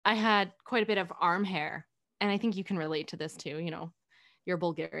I had quite a bit of arm hair. And I think you can relate to this too. You're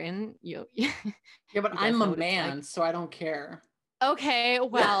Bulgarian. You but guys I'm a know what it's man, like. so I don't care. Okay,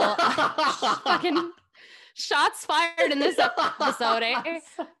 well, fucking shots fired in this episode, eh?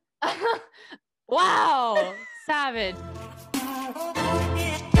 Wow, savage.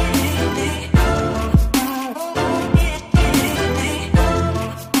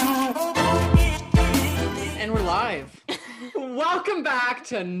 And we're live. Welcome back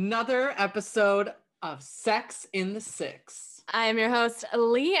to another episode of Sex in the Six. I am your host,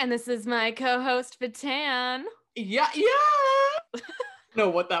 Lee, and this is my co-host, Vatan. Yeah. Know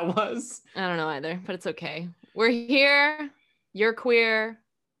what that was. I don't know either, but it's okay. We're here. You're queer.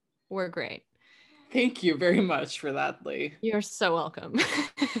 We're great. Thank you very much for that, Lee. You're so welcome.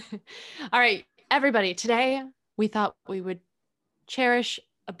 All right, everybody. Today, we thought we would cherish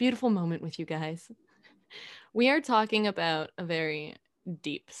a beautiful moment with you guys. We are talking about a very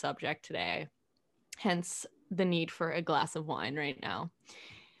deep subject today, hence the need for a glass of wine right now.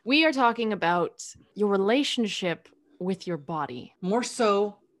 We are talking about your relationship with your body. More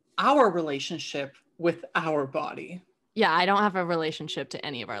so, our relationship with our body. Yeah, I don't have a relationship to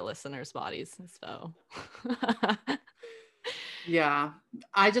any of our listeners' bodies, so. Yeah,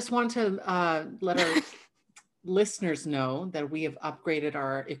 I just want to let our listeners know that we have upgraded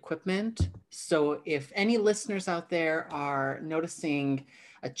our equipment. So if any listeners out there are noticing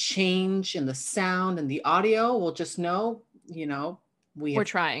a change in the sound and the audio, we'll just know, we're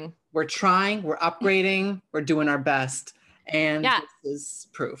trying. We're trying, we're upgrading, we're doing our best. And yeah. This is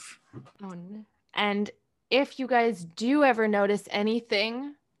proof. And if you guys do ever notice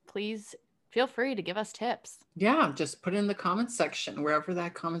anything, please feel free to give us tips. Yeah, just put it in the comment section, wherever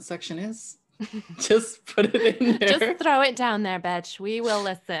that comment section is. Just put it in there. Just throw it down there, bitch. We will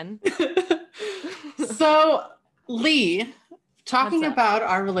listen. So, Lee, talking about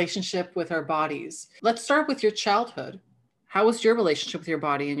our relationship with our bodies, let's start with your childhood. How was your relationship with your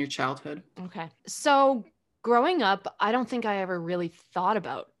body in your childhood? Okay. So growing up, I don't think I ever really thought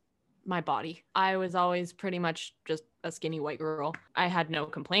about my body. I was always pretty much just a skinny white girl. I had no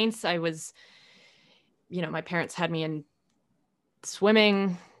complaints. I was, my parents had me in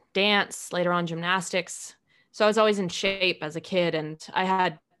swimming, dance, later on gymnastics. So I was always in shape as a kid, and I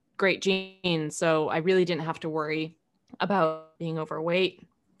had great genes. So I really didn't have to worry about being overweight,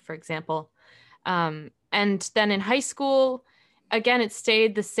 for example. And then in high school, again, it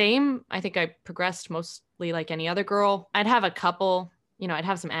stayed the same. I think I progressed mostly like any other girl. I'd have a couple, I'd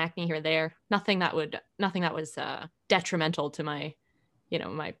have some acne here or there. Nothing that was detrimental to my,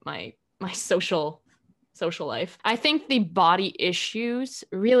 my social life. I think the body issues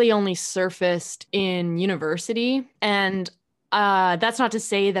really only surfaced in university. And that's not to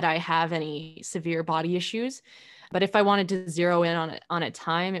say that I have any severe body issues, but if I wanted to zero in on a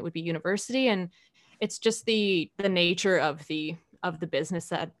time, it would be university. And it's just the nature of the business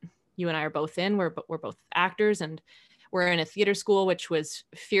that you and I are both in. We're both actors, and we're in a theater school, which was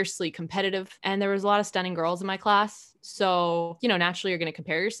fiercely competitive. And there was a lot of stunning girls in my class. So, naturally you're going to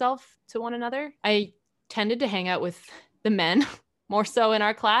compare yourself to one another. I tended to hang out with the men more so in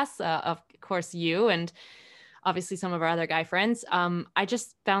our class, of course you, and obviously some of our other guy friends. I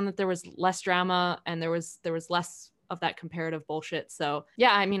just found that there was less drama, and there was less of that comparative bullshit. So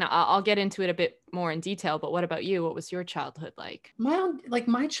yeah, I mean, I'll get into it a bit more in detail, but what about you? What was your childhood like?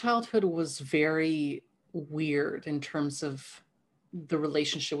 My childhood was very weird in terms of the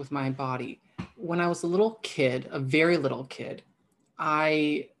relationship with my body. When I was a little kid, a very little kid,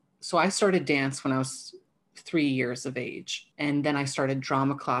 I started dance when I was 3 years of age. And then I started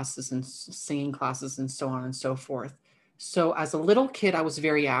drama classes and singing classes and so on and so forth. So as a little kid, I was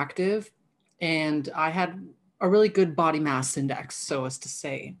very active, and I had a really good body mass index, so as to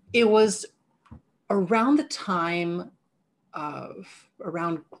say. It was around the time of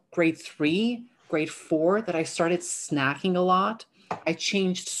around grade 3, grade 4 that I started snacking a lot. I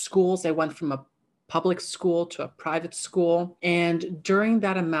changed schools. I went from a public school to a private school. And during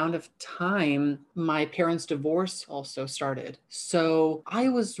that amount of time, my parents' divorce also started. So I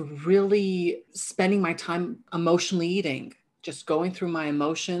was really spending my time emotionally eating, just going through my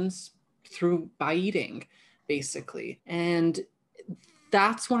emotions by eating, basically. And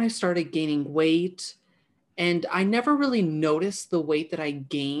that's when I started gaining weight. And I never really noticed the weight that I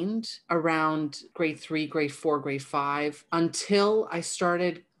gained around grade 3, grade 4, grade 5, until I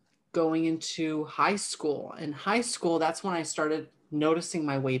started going into high school. In high school, that's when I started noticing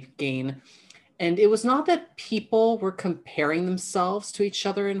my weight gain. And it was not that people were comparing themselves to each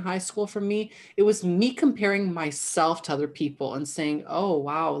other in high school for me. It was me comparing myself to other people and saying, oh,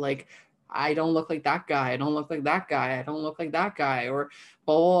 wow, like I don't look like that guy. I don't look like that guy. I don't look like that guy, or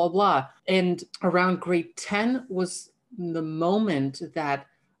blah, blah, blah, blah. And around grade 10 was the moment that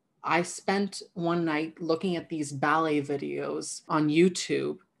I spent one night looking at these ballet videos on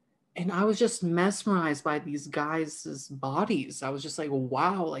YouTube, and I was just mesmerized by these guys' bodies. I was just like,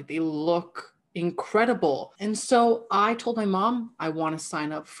 wow, like they look incredible. And so I told my mom, I want to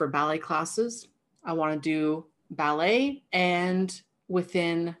sign up for ballet classes. I want to do ballet. And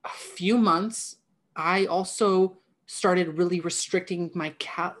within a few months, I also started really restricting my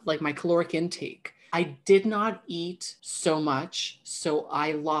caloric intake. I did not eat so much, so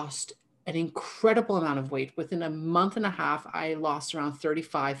I lost an incredible amount of weight. Within a month and a half, I lost around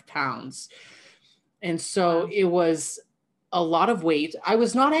 35 pounds. And so it was a lot of weight. I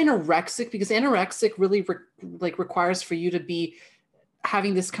was not anorexic, because anorexic really requires for you to be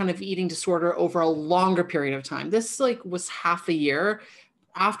having this kind of eating disorder over a longer period of time. This was half a year.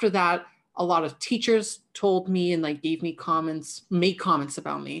 After that, a lot of teachers told me and gave me made comments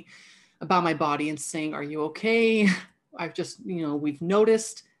about me, about my body, and saying, are you okay? I've just, we've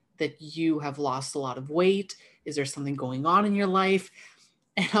noticed that you have lost a lot of weight. Is there something going on in your life?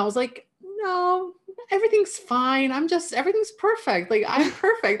 And I was like, no, everything's fine. Everything's perfect. I'm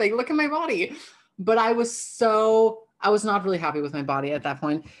perfect. Look at my body. But I was not really happy with my body at that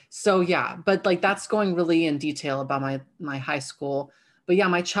point. So yeah, but that's going really in detail about my high school. But yeah,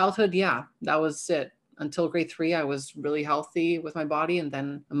 my childhood, yeah, that was it. Until grade 3, I was really healthy with my body, and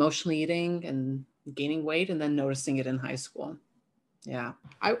then emotionally eating and gaining weight, and then noticing it in high school. Yeah.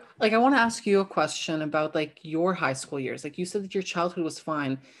 I want to ask you a question about your high school years. You said that your childhood was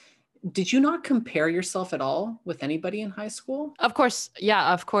fine. Did you not compare yourself at all with anybody in high school? Of course.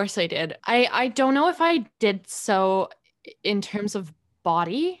 Yeah, of course I did. I don't know if I did so in terms of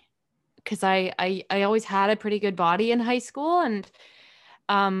body, because I always had a pretty good body in high school. And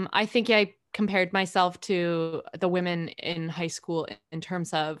I think I compared myself to the women in high school in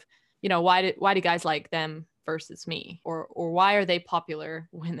terms of, why do guys like them versus me, or why are they popular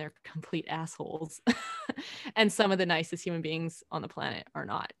when they're complete assholes and some of the nicest human beings on the planet are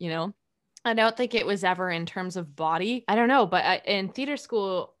not. I don't think it was ever in terms of body. I don't know, but in theater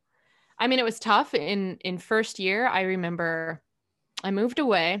school, I mean, it was tough in first year. I remember I moved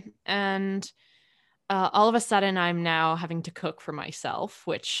away, and all of a sudden I'm now having to cook for myself,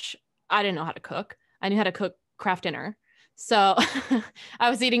 which I didn't know how to cook. I knew how to cook craft dinner. So I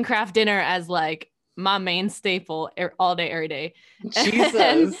was eating craft dinner as my main staple all day, every day.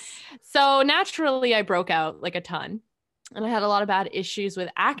 Jesus. So naturally I broke out a ton, and I had a lot of bad issues with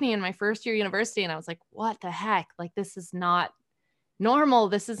acne in my first year university. And I was like, what the heck? This is not normal.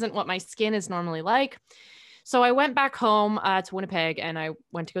 This isn't what my skin is normally like. So I went back home to Winnipeg, and I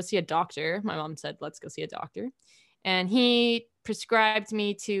went to go see a doctor. My mom said, let's go see a doctor. And he prescribed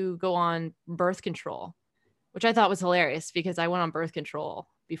me to go on birth control, which I thought was hilarious because I went on birth control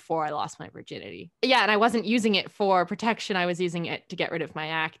before I lost my virginity. Yeah, and I wasn't using it for protection. I was using it to get rid of my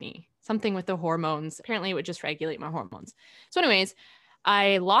acne. Something with the hormones. Apparently it would just regulate my hormones. So anyways,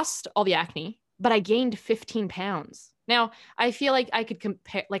 I lost all the acne, but I gained 15 pounds. Now, I feel like I could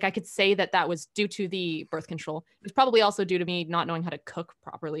compare, I could say that was due to the birth control. It's probably also due to me not knowing how to cook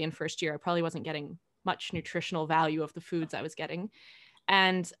properly in first year. I probably wasn't getting much nutritional value of the foods I was getting.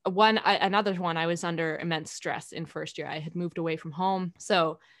 And another one, I was under immense stress in first year. I had moved away from home.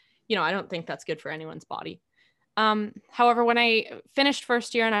 So, I don't think that's good for anyone's body. However, when I finished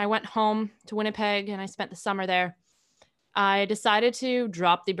first year and I went home to Winnipeg and I spent the summer there, I decided to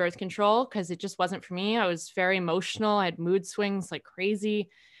drop the birth control because it just wasn't for me. I was very emotional. I had mood swings like crazy.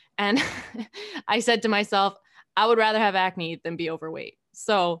 And I said to myself, I would rather have acne than be overweight.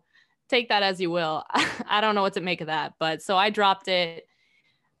 So take that as you will. I don't know what to make of that. But so I dropped it.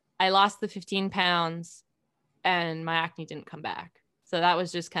 I lost the 15 pounds and my acne didn't come back. So that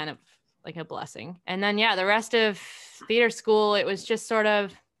was just kind of like a blessing. And then, yeah, the rest of theater school, it was just sort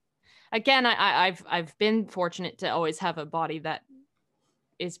of, again, I've been fortunate to always have a body that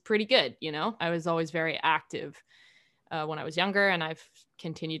is pretty good. I was always very active when I was younger, and I've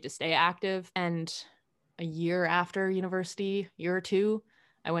continued to stay active. And a year after university, year or two,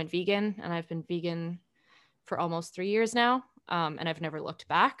 I went vegan, and I've been vegan for almost 3 years now. And I've never looked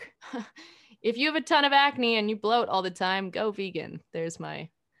back. If you have a ton of acne and you bloat all the time, go vegan. There's my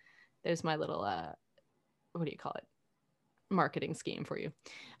little, what do you call it? Marketing scheme for you.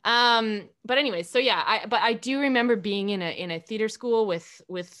 But anyways, so yeah, I do remember being in a theater school with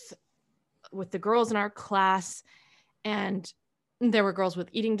the girls in our class, and there were girls with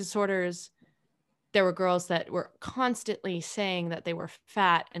eating disorders. There were girls that were constantly saying that they were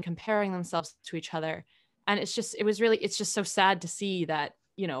fat and comparing themselves to each other. And it's just so sad to see that,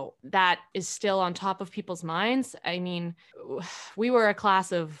 that is still on top of people's minds. I mean, we were a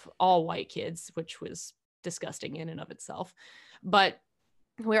class of all white kids, which was disgusting in and of itself, but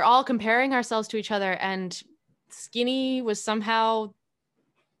we're all comparing ourselves to each other, and skinny was somehow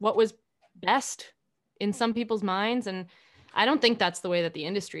what was best in some people's minds. And I don't think that's the way that the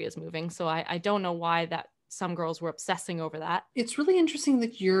industry is moving. So I don't know why that some girls were obsessing over that. It's really interesting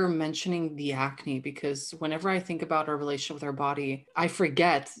that you're mentioning the acne, because whenever I think about our relationship with our body, I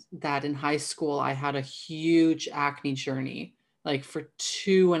forget that in high school, I had a huge acne journey, like for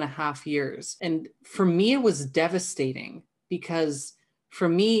 2.5 years. And for me, it was devastating, because for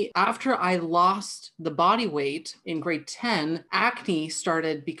me, after I lost the body weight in grade 10, acne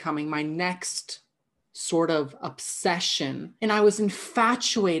started becoming my next sort of obsession. And I was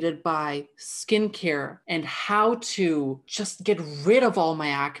infatuated by skincare and how to just get rid of all my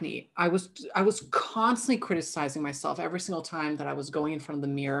acne. I was constantly criticizing myself every single time that I was going in front of the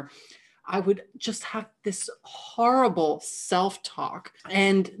mirror. I would just have this horrible self-talk.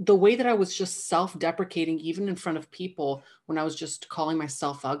 And the way that I was just self-deprecating, even in front of people, when I was just calling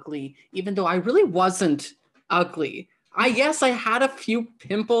myself ugly, even though I really wasn't ugly. Yes, I had a few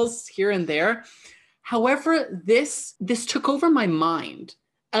pimples here and there. However, this took over my mind.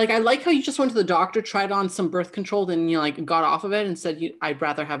 I like how you just went to the doctor, tried on some birth control, then got off of it and said, I'd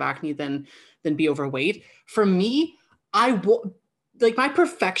rather have acne than be overweight. For me, my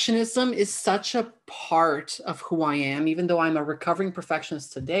perfectionism is such a part of who I am, even though I'm a recovering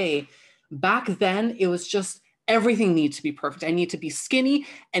perfectionist today. Back then, it was just everything needs to be perfect. I need to be skinny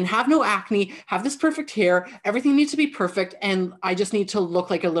and have no acne, have this perfect hair. Everything needs to be perfect. And I just need to look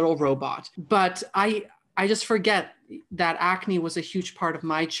like a little robot. But I just forget that acne was a huge part of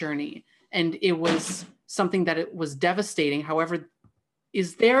my journey. And it was something that it was devastating. However,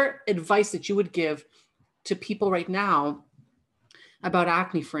 is there advice that you would give to people right now about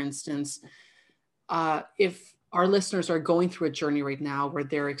acne, for instance? If our listeners are going through a journey right now where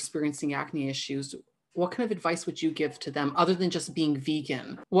they're experiencing acne issues, what kind of advice would you give to them other than just being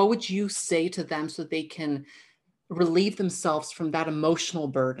vegan? What would you say to them so they can relieve themselves from that emotional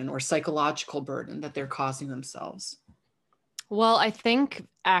burden or psychological burden that they're causing themselves? Well, I think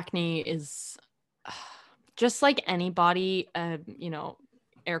acne is just like anybody,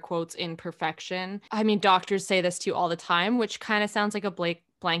 air quotes, imperfection. I mean, doctors say this to you all the time, which kind of sounds like a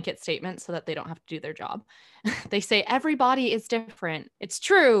blanket statement so that they don't have to do their job. They say everybody is different. It's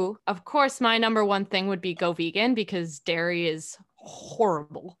true. Of course, my number one thing would be go vegan, because dairy is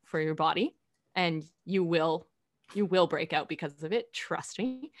horrible for your body and you will break out because of it. Trust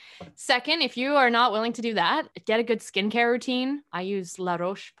me. Second, if you are not willing to do that, get a good skincare routine. I use La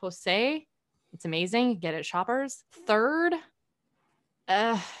Roche-Posay. It's amazing. Get it at Shoppers. Third,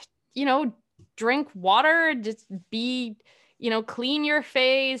 drink water, just be, clean your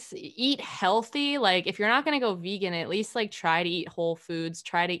face, eat healthy. Like if you're not going to go vegan, at least try to eat whole foods,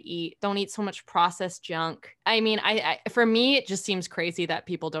 don't eat so much processed junk. I mean, for me, it just seems crazy that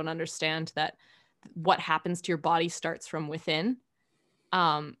people don't understand that what happens to your body starts from within.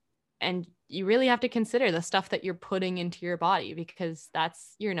 And you really have to consider the stuff that you're putting into your body, because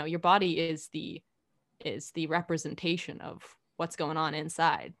that's, your body is the representation of what's going on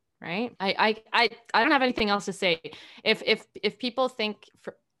inside. Right. I don't have anything else to say. If people think,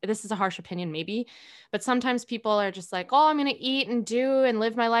 this is a harsh opinion maybe, but sometimes people are just like, oh, I'm going to eat and do and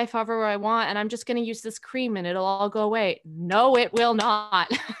live my life however I want, and I'm just going to use this cream and it'll all go away. No, it will not.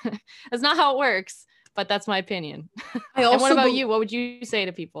 That's not how it works, but that's my opinion. And what about you? What would you say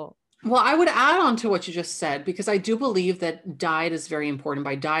to people? Well, I would add on to what you just said, because I do believe that diet is very important.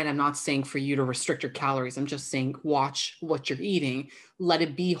 By diet, I'm not saying for you to restrict your calories. I'm just saying watch what you're eating. Let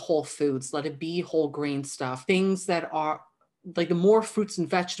it be whole foods. Let it be whole grain stuff. Things that are like the more fruits and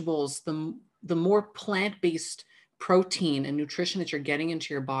vegetables, the more plant-based protein and nutrition that you're getting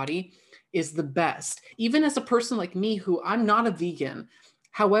into your body is the best. Even as a person like me, who I'm not a vegan,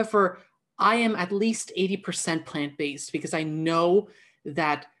 however, I am at least 80% plant-based, because I know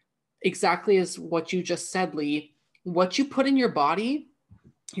that exactly as what you just said, Lee, what you put in your body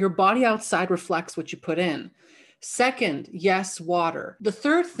outside reflects what you put in. Second, yes, water. The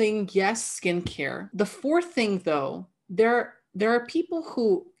third thing, yes, skincare. The fourth thing, though, there are people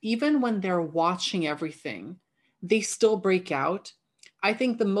who, even when they're watching everything, they still break out. I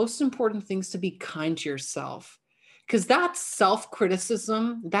think the most important thing is to be kind to yourself, because that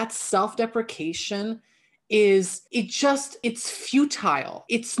self-criticism, that self-deprecation, it's futile.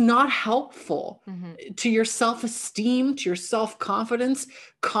 It's not helpful to your self-esteem, to your self-confidence,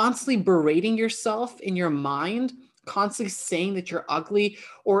 constantly berating yourself in your mind, constantly saying that you're ugly,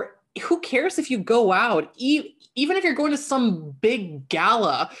 or who cares if you go out, even if you're going to some big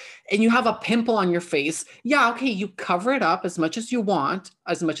gala and you have a pimple on your face? Yeah, okay, you cover it up as much as you want,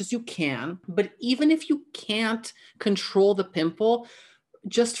 as much as you can. But even if you can't control the pimple,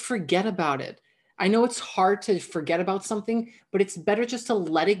 just forget about it. I know it's hard to forget about something, but it's better just to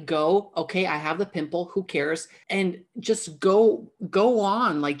let it go. Okay, I have the pimple, who cares? And just go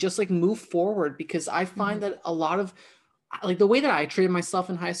on, like just like move forward, because I find that a lot of, like, the way that I treated myself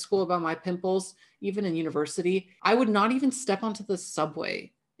in high school about my pimples, even in university, I would not even step onto the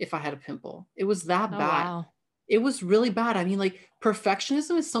subway if I had a pimple. It was that Oh, bad. wow. It was really bad. I mean, like,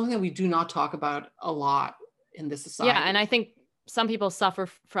 perfectionism is something that we do not talk about a lot in this Yeah. society. And I think some people suffer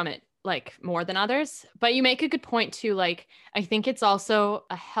from it like more than others. But you make a good point too. Like, I think it's also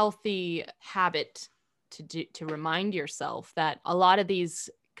a healthy habit to remind yourself that a lot of these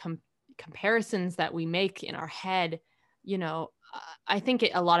comparisons that we make in our head, you know, I think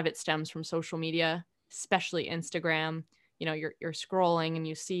a lot of it stems from social media, especially Instagram. You know, you're scrolling and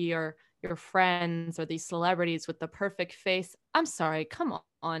you see your friends or these celebrities with the perfect face. I'm sorry, come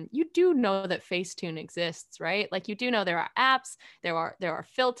on. You do know that Facetune exists, right? Like, you do know there are apps, there are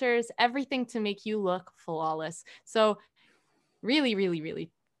filters, everything to make you look flawless. So really, really,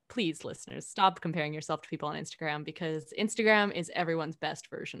 really, please, listeners, stop comparing yourself to people on Instagram, because Instagram is everyone's best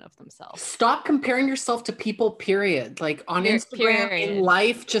version of themselves. Stop comparing yourself to people, period. Like on Instagram, in Period.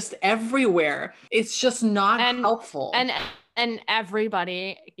 life, just everywhere. It's just not and helpful. and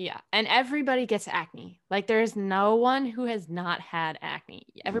everybody, yeah, and everybody gets acne. Like, there's no one who has not had acne.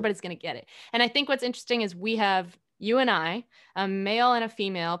 Everybody's going to get it. And I think what's interesting is we have, you and I, a male and a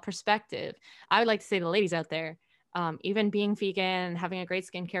female perspective. I would like to say to the ladies out there, even being vegan and having a great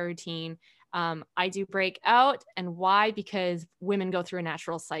skincare routine, I do break out. And why? Because women go through a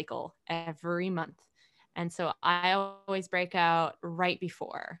natural cycle every month. And so I always break out right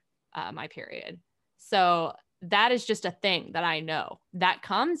before my period. So that is just a thing that I know that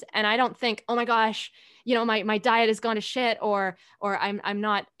comes. And I don't think, oh my gosh, you know, my diet has gone to shit, or I'm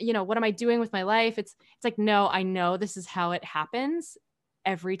not, you know, what am I doing with my life? It's like, no, I know this is how it happens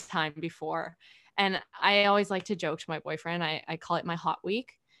every time before. And I always like to joke to my boyfriend, I call it my hot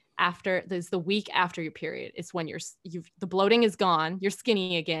week. After there's the week after your period, it's when the bloating is gone, you're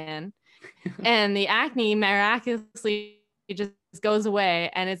skinny again, and the acne miraculously just goes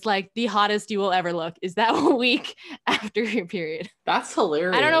away, and it's like the hottest you will ever look is that week after your period. That's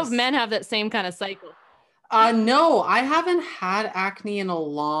hilarious. I don't know if men have that same kind of cycle. No, I haven't had acne in a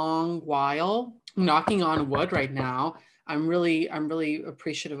long while. I'm knocking on wood right now. I'm really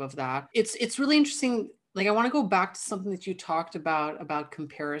appreciative of that. It's really interesting. Like, I want to go back to something that you talked about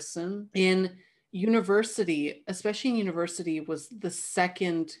comparison in university, especially in university, was the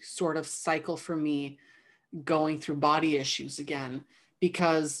second sort of cycle for me going through body issues again.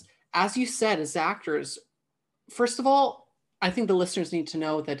 Because as you said, as actors, first of all, I think the listeners need to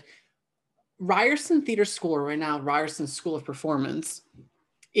know that Ryerson Theater School, or right now Ryerson School of Performance,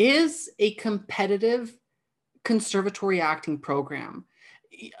 is a competitive conservatory acting program.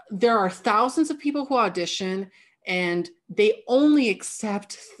 There are thousands of people who audition, and they only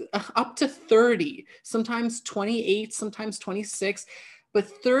accept up to 30, sometimes 28, sometimes 26, but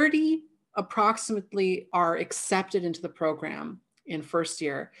 30 approximately are accepted into the program in first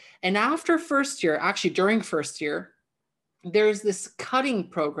year. And after first year, actually during first year, there's this cutting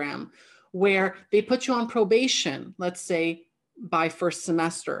program where they put you on probation, let's say by first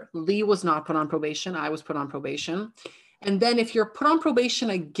semester. Lee was not put on probation. I was put on probation. And then if you're put on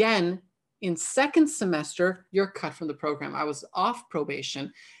probation again in second semester, you're cut from the program. I was off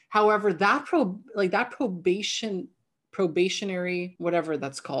probation. However, that probationary, whatever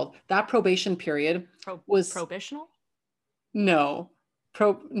that's called, that probation period was probational. No.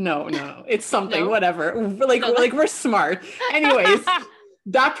 No. It's something, No? whatever. Like we're smart. Anyways,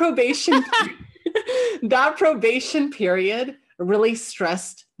 that probation that probation period really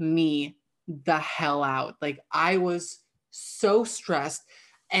stressed me the hell out. Like, I was so stressed,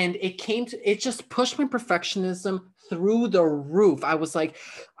 and it just pushed my perfectionism through the roof. I was like,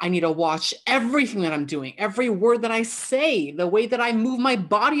 I need to watch everything that I'm doing, every word that I say, the way that I move my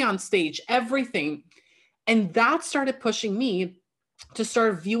body on stage, everything. And that started pushing me to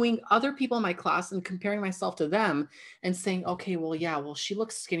start viewing other people in my class and comparing myself to them and saying, okay, well, yeah, well, she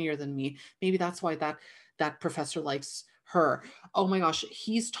looks skinnier than me. Maybe that's why that professor likes her. Oh my gosh,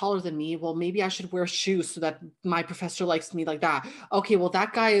 he's taller than me. Well, maybe I should wear shoes so that my professor likes me like that. Okay, well,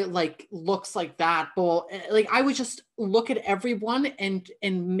 that guy like looks like that. But like, I would just look at everyone and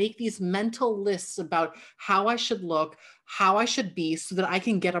make these mental lists about how I should look, how I should be, so that I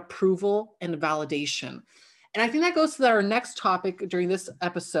can get approval and validation. And I think that goes to our next topic during this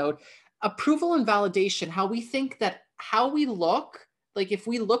episode, approval and validation, how we think that how we look, like if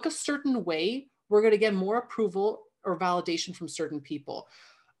we look a certain way, we're going to get more approval or validation from certain people.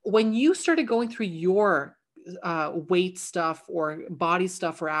 When you started going through your weight stuff or body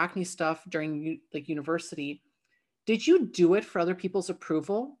stuff or acne stuff during like university, did you do it for other people's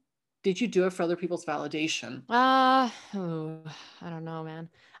approval? Did you do it for other people's validation? Oh, I don't know, man.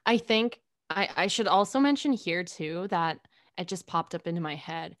 I think I should also mention here too that it just popped up into my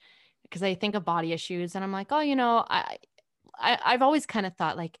head because I think of body issues and I'm like, oh, I've always kind of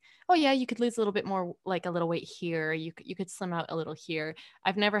thought like, oh yeah, you could lose a little bit more, like a little weight here. You could slim out a little here.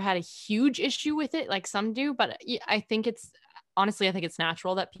 I've never had a huge issue with it like some do, but I think honestly, I think it's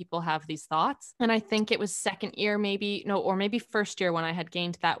natural that people have these thoughts. And I think it was second year, maybe, no, or maybe first year when I had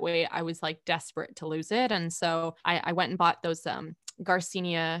gained that weight, I was like desperate to lose it. And so I went and bought those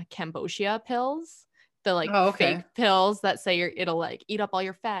Garcinia Cambogia pills, the like fake pills that say it'll like eat up all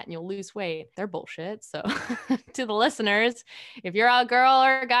your fat and you'll lose weight. They're bullshit. So to the listeners, if you're a girl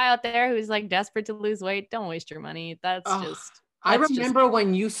or a guy out there who's like desperate to lose weight, don't waste your money. I remember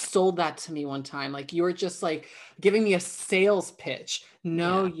when you sold that to me one time, like you were just like giving me a sales pitch.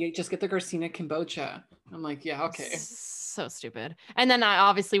 No, you just get the Garcinia Cambogia. I'm like, yeah, okay. So stupid. And then I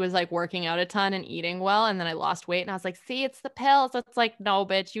obviously was like working out a ton and eating well. And then I lost weight and I was like, see, it's the pills. It's like, no,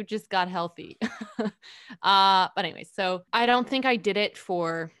 bitch, you just got healthy. But anyway, so I don't think I did it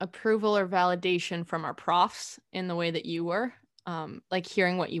for approval or validation from our profs in the way that you were. Like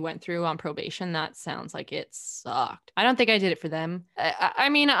hearing what you went through on probation, that sounds like it sucked. I don't think I did it for them. I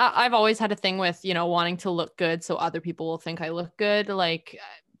mean, I've always had a thing with, wanting to look good so other people will think I look good. Like,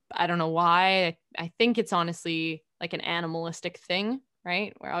 I don't know why. I think it's honestly like an animalistic thing,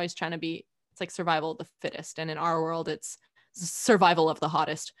 right? We're always trying to it's like survival of the fittest. And in our world, it's survival of the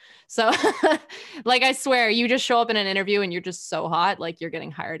hottest. So like, I swear, you just show up in an interview and you're just so hot, like you're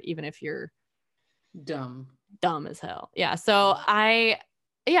getting hired, even if you're dumb as hell. Yeah. So I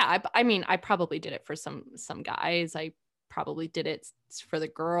mean, I probably did it for some guys. I probably did it for the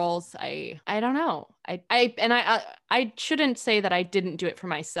girls. I don't know. I shouldn't say that I didn't do it for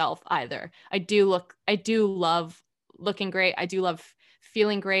myself either. I do love looking great. I do love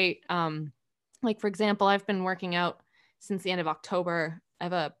feeling great. Like for example, I've been working out since the end of October. I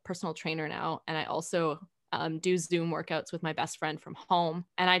have a personal trainer now, and I also do Zoom workouts with my best friend from home.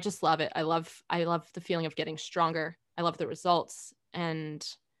 And I just love it. I love the feeling of getting stronger. I love the results. And,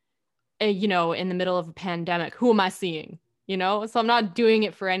 in the middle of a pandemic, who am I seeing? So I'm not doing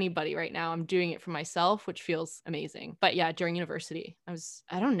it for anybody right now. I'm doing it for myself, which feels amazing. But yeah, during university,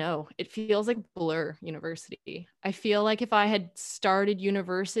 I don't know. It feels like blur university. I feel like if I had started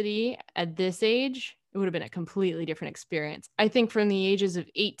university at this age, it would have been a completely different experience. I think from the ages of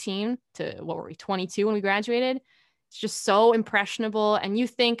 18 to 22 when we graduated, it's just so impressionable. And you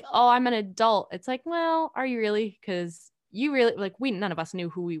think, oh, I'm an adult. It's like, well, are you really? Because you really none of us knew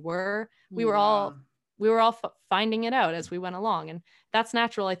who we were. We were all finding it out as we went along. And that's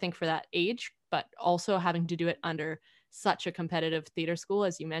natural, I think, for that age, but also having to do it under such a competitive theater school,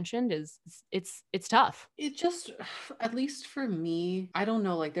 as you mentioned, it's tough. It just, at least for me, I don't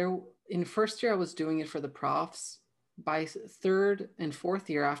know, like in first year, I was doing it for the profs. By third and fourth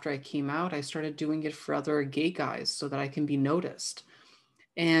year after I came out, I started doing it for other gay guys so that I can be noticed.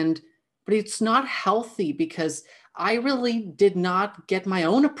 But it's not healthy because I really did not get my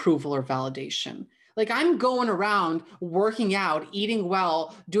own approval or validation. Like I'm going around working out, eating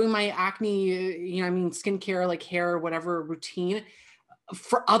well, doing my acne, skincare, like hair, whatever routine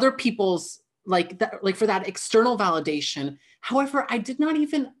for other people's for that external validation. However, I did not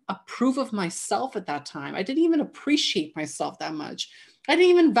even approve of myself at that time. I didn't even appreciate myself that much. I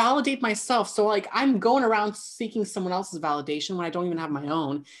didn't even validate myself. So like I'm going around seeking someone else's validation when I don't even have my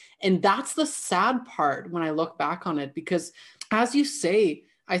own. And that's the sad part when I look back on it, because as you say,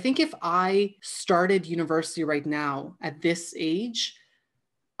 I think if I started university right now at this age,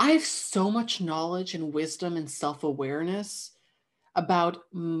 I have so much knowledge and wisdom and self-awareness about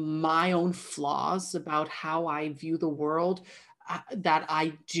my own flaws, about how I view the world, that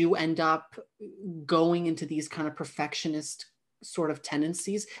I do end up going into these kind of perfectionist sort of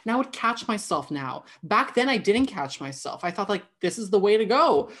tendencies. And I would catch myself now. Back then I didn't catch myself. I thought like, this is the way to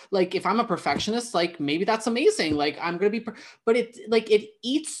go. Like if I'm a perfectionist, like maybe that's amazing. Like I'm going to be, but it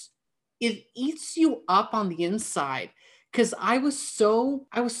eats you up on the inside. Cause I was so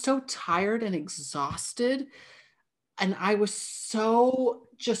tired and exhausted. And I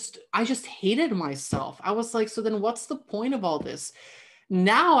just hated myself. I was like, so then what's the point of all this?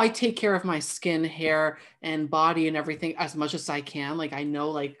 Now I take care of my skin, hair, and body and everything as much as I can. Like I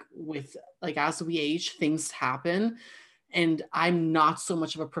know like with like as we age, things happen and I'm not so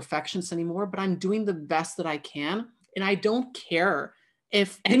much of a perfectionist anymore, but I'm doing the best that I can. And I don't care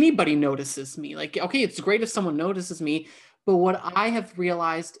if anybody notices me. Like, okay, it's great if someone notices me, but what I have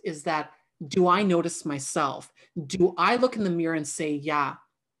realized is that do I notice myself? Do I look in the mirror and say, yeah,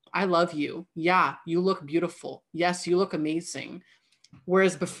 I love you. Yeah, you look beautiful. Yes, you look amazing.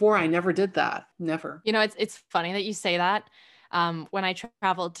 Whereas before I never did that. Never. You know, it's funny that you say that. When I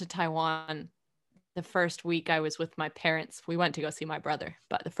traveled to Taiwan, the first week I was with my parents, we went to go see my brother,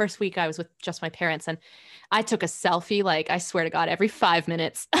 but the first week I was with just my parents and I took a selfie. Like, I swear to God, every 5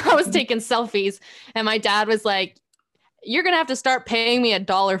 minutes I was taking selfies. And my dad was like, you're going to have to start paying me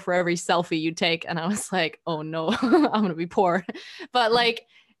 $1 for every selfie you take. And I was like, oh no, I'm going to be poor. But like,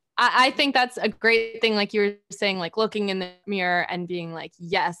 I think that's a great thing. Like you were saying, like looking in the mirror and being like,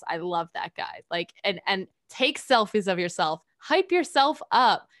 yes, I love that guy. Like, and take selfies of yourself, hype yourself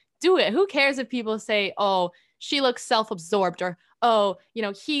up, do it. Who cares if people say, oh, she looks self-absorbed, or, oh, you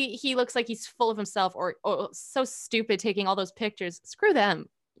know, he looks like he's full of himself, or, oh, so stupid taking all those pictures. Screw them.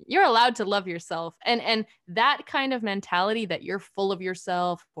 You're allowed to love yourself. And that kind of mentality that you're full of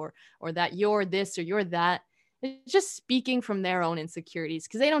yourself, or that you're this or you're that, it's just speaking from their own insecurities,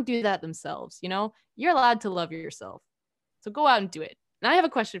 because they don't do that themselves. You know, you're allowed to love yourself. So go out and do it. And I have a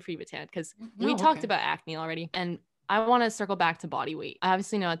question for you, Batan, because we talked about acne already, and I want to circle back to body weight. I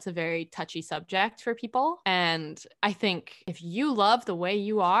obviously know it's a very touchy subject for people. And I think if you love the way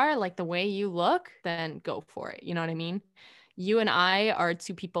you are, like the way you look, then go for it. You know what I mean? You and I are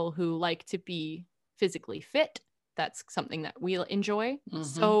two people who like to be physically fit. That's something that we enjoy. Mm-hmm.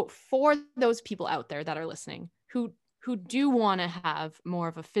 So for those people out there that are listening who do want to have more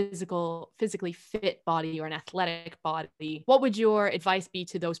of a physically fit body or an athletic body, what would your advice be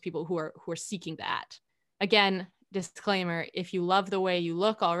to those people who are seeking that? Again, disclaimer, if you love the way you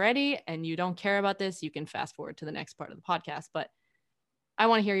look already and you don't care about this, you can fast forward to the next part of the podcast. But I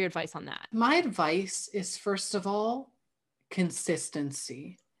want to hear your advice on that. My advice is, first of all,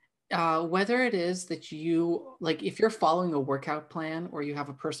 consistency. Whether it is that you, like, if you're following a workout plan or you have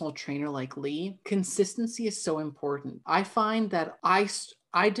a personal trainer like Lee, consistency is so important. I find that I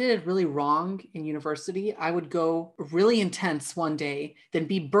did it really wrong in university. I would go really intense one day, then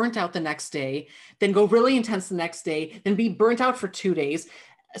be burnt out the next day, then go really intense the next day, then be burnt out for 2 days.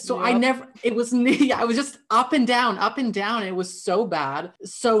 So yep. I was just up and down. It was so bad.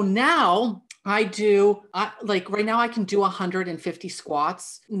 So now like right now I can do 150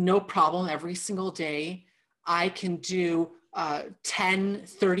 squats, no problem, every single day. I can do 10,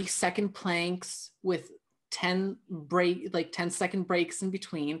 30-second planks with 10-second breaks in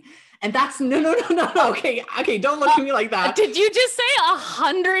between. And that's no. Okay, don't look at me like that. Did you just say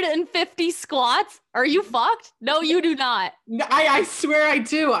 150 squats? Are you fucked? No, you do not. I swear I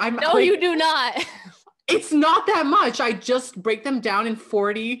do. You do not. It's not that much. I just break them down in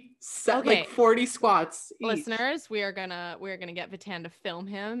 40 like 40 squats each. Listeners, we're gonna get Batan to film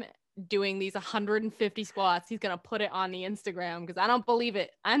him doing these 150 squats. He's gonna put it on the Instagram, because I don't believe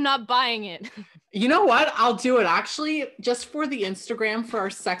it. I'm not buying it. You know what? I'll do it. Actually, just for the Instagram, for our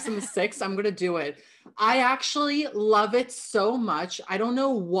Sex and the Six, I'm gonna do it. I actually love it so much. I don't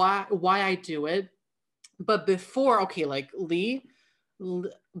know why I do it, but before, okay, like Lee,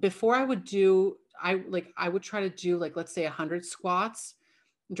 before I would try to do, like, let's say 100 squats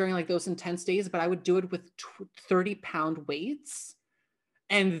during like those intense days, but I would do it with 30-pound weights.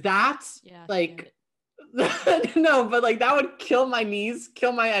 And that's no, but like that would kill my knees,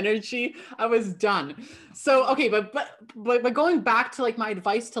 kill my energy. I was done. So, okay. But going back to like my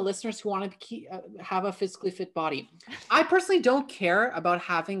advice to listeners who want to have a physically fit body. I personally don't care about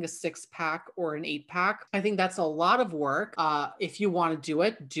having a 6-pack or an 8-pack. I think that's a lot of work. If you want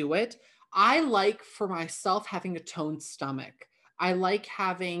to do it. I like, for myself, having a toned stomach. I like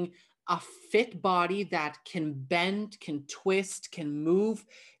having a fit body that can bend, can twist, can move,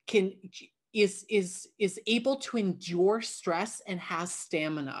 is able to endure stress and has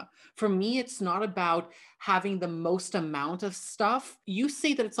stamina. For me, it's not about having the most amount of stuff. You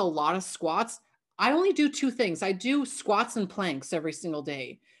say that it's a lot of squats. I only do 2 things. I do squats and planks every single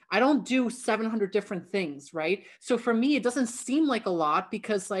day. I don't do 700 different things, right? So for me, it doesn't seem like a lot,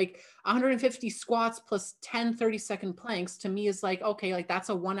 because like 150 squats plus 10 30-second planks to me is like, okay, like that's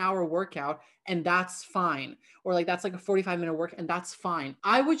a 1-hour workout and that's fine. Or like that's like a 45-minute work and that's fine.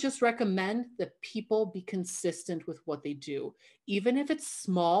 I would just recommend that people be consistent with what they do. Even if it's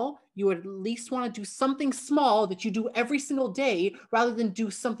small, you would at least want to do something small that you do every single day rather than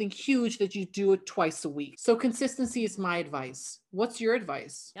do something huge that you do it twice a week. So consistency is my advice. What's your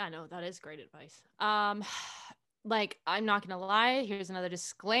advice? Yeah, no, that is great advice. Like, I'm not gonna lie, here's another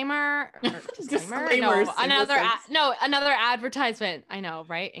disclaimer. Another advertisement. I know,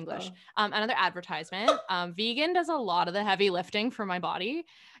 right? English. Another advertisement. Vegan does a lot of the heavy lifting for my body.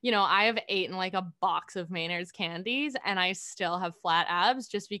 You know, I have eaten like a box of Maynard's candies and I still have flat abs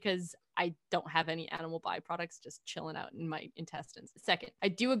just because I don't have any animal byproducts just chilling out in my intestines. Second, I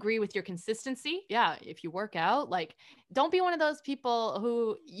do agree with your consistency. Yeah, if you work out, like, don't be one of those people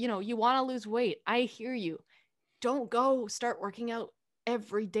who, you know, you want to lose weight. I hear you. Don't go start working out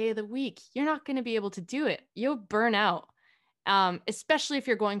every day of the week. You're not going to be able to do it. You'll burn out, especially if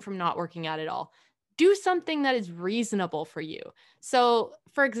you're going from not working out at all. Do something that is reasonable for you. So,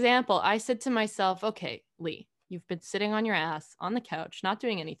 for example, I said to myself, okay, Lee, you've been sitting on your ass on the couch, not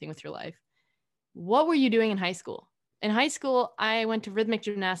doing anything with your life. What were you doing in high school? In high school, I went to rhythmic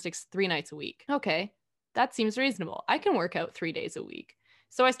gymnastics 3 nights a week. Okay, that seems reasonable. I can work out 3 days a week.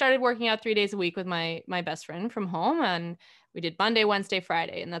 So I started working out 3 days a week with my best friend from home, and we did Monday, Wednesday,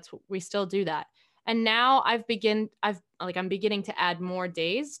 Friday, and that's what we still do that. And now I'm beginning to add more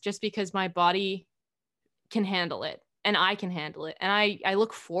days just because my body can handle it and I can handle it. And I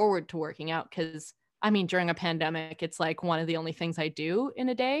look forward to working out because I mean, during a pandemic, it's like one of the only things I do in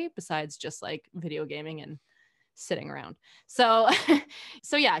a day besides just like video gaming and sitting around. So,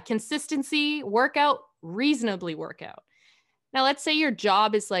 so yeah, consistency, workout, reasonably workout. Now, let's say your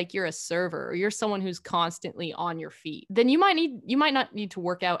job is like you're a server or you're someone who's constantly on your feet. Then you might not need to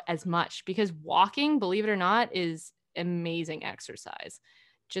work out as much because walking, believe it or not, is amazing exercise.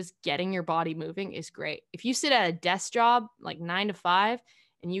 Just getting your body moving is great. If you sit at a desk job like 9 to 5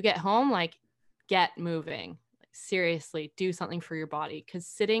 and you get home, like get moving. Like, seriously, do something for your body because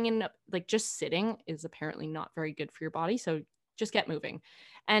just sitting is apparently not very good for your body. So just get moving.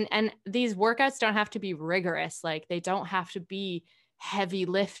 And these workouts don't have to be rigorous. Like they don't have to be heavy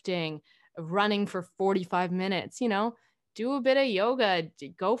lifting, running for 45 minutes, you know, do a bit of yoga,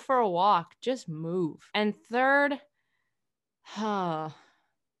 go for a walk, just move. And third, wow,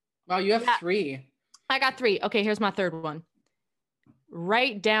 you have 3. I got 3. Okay, here's my third one.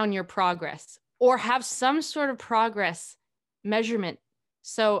 Write down your progress or have some sort of progress measurement.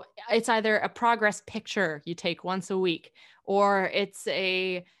 So it's either a progress picture you take once a week, or it's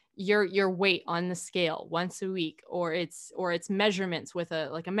your weight on the scale once a week, or it's measurements with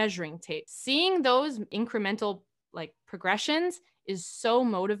a measuring tape. Seeing those incremental like progressions is so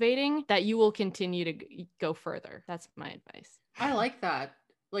motivating that you will continue to go further. That's my advice. I like that.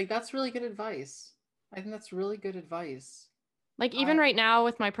 Like that's really good advice. I think that's really good advice. Like even right now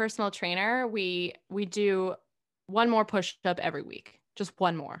with my personal trainer, we do one more push-up every week. Just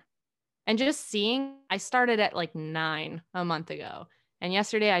one more. And just seeing, I started at like 9 a month ago. And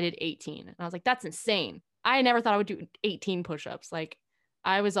yesterday I did 18. And I was like, that's insane. I never thought I would do 18 push-ups. Like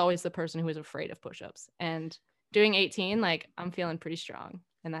I was always the person who was afraid of push-ups. And doing 18, like I'm feeling pretty strong.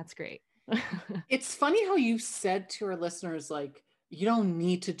 And that's great. It's funny how you said to our listeners, like, you don't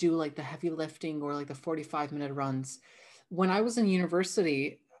need to do like the heavy lifting or like the 45-minute runs. When I was in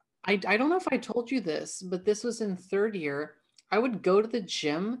university, I don't know if I told you this, but this was in 3rd year. I would go to the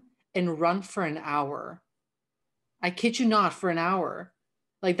gym and run for an hour. I kid you not, for an hour.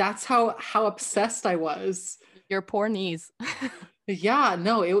 Like that's how obsessed I was. Your poor knees. Yeah,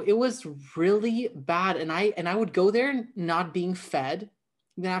 no, it was really bad. And I would go there not being fed.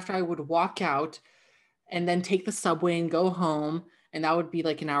 Then after I would walk out and then take the subway and go home. And that would be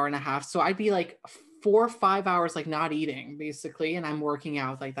like an hour and a half. So I'd be like 4 or 5 hours, like not eating basically. And I'm working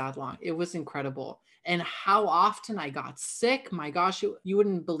out like that long. It was incredible. And how often I got sick, my gosh, you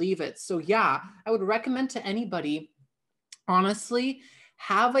wouldn't believe it. So yeah, I would recommend to anybody, honestly,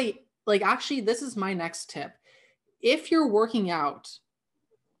 actually, this is my next tip. If you're working out,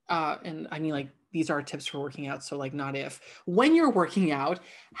 and I mean like, these are tips for working out. So like not if, when you're working out,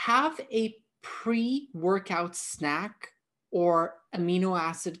 have a pre-workout snack or amino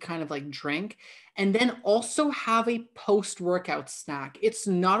acid kind of like drink, and then also have a post-workout snack. It's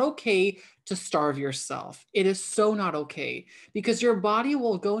not okay to starve yourself. It is so not okay because your body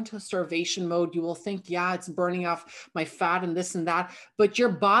will go into starvation mode. You will think, yeah, it's burning off my fat and this and that, but your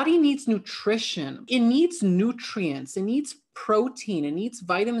body needs nutrition. It needs nutrients. It needs protein. It needs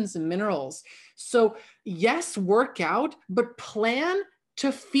vitamins and minerals. So yes, work out, but plan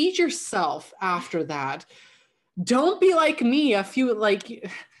to feed yourself after that. Don't be like me,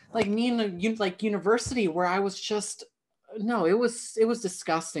 like me in like university where I was just, no, it was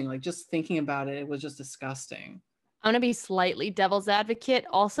disgusting. Like just thinking about it, it was just disgusting. I'm going to be slightly devil's advocate.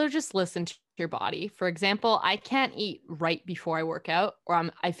 Also, just listen to your body. For example, I can't eat right before I work out, or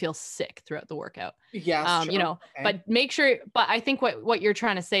I feel sick throughout the workout. Yes, You know, okay. but make sure, but I think what you're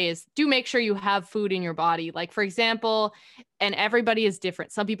trying to say is do make sure you have food in your body. Like, for example, and everybody is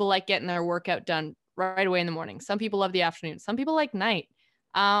different. Some people like getting their workout done right away in the morning. Some people love the afternoon. Some people like night.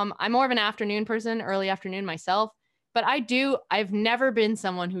 I'm more of an afternoon person, early afternoon myself. But I've never been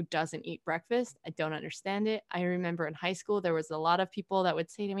someone who doesn't eat breakfast. I don't understand it. I remember in high school, there was a lot of people that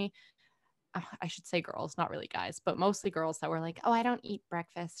would say to me, I should say girls, not really guys, but mostly girls that were like, oh, I don't eat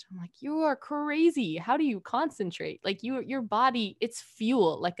breakfast. I'm like, you are crazy. How do you concentrate? Like your body, it's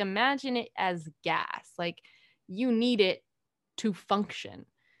fuel. Like imagine it as gas. Like you need it to function.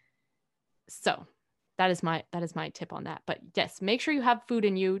 So that is my tip on that. But yes, make sure you have food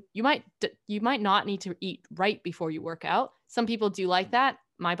in you. You might not need to eat right before you work out. Some people do like that.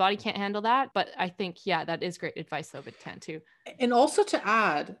 My body can't handle that, but I think, yeah, that is great advice though, but tend to. And also to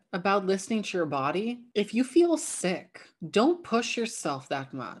add about listening to your body, if you feel sick, don't push yourself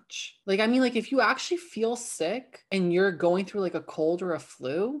that much. Like, I mean, like if you actually feel sick and you're going through like a cold or a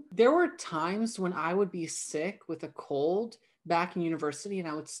flu, there were times when I would be sick with a cold back in university and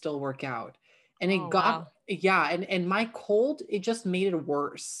I would still work out. And it got, wow. Yeah. And my cold, it just made it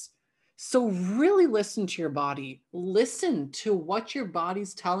worse. So really listen to your body. Listen to what your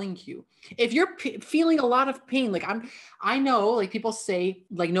body's telling you. If you're feeling a lot of pain, like I know like people say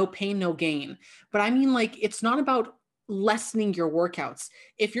like no pain, no gain, but I mean like, it's not about lessening your workouts.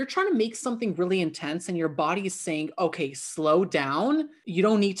 If you're trying to make something really intense and your body is saying, okay, slow down, you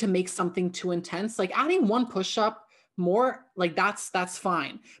don't need to make something too intense. Like adding one push-up more, like that's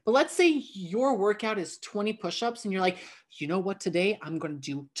fine. But let's say your workout is 20 push-ups and you're like, you know what, today I'm going to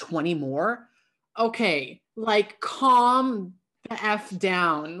do 20 more. Okay, like calm the F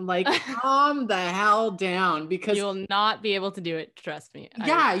down, like calm the hell down, because you'll not be able to do it. Trust me.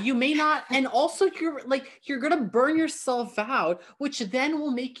 Yeah, you may not. And also you're going to burn yourself out, which then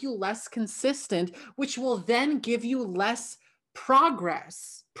will make you less consistent, which will then give you less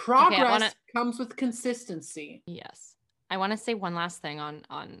progress. Progress comes with consistency. Yes. I want to say one last thing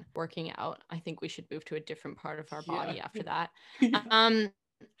on working out. I think we should move to a different part of our body after that. The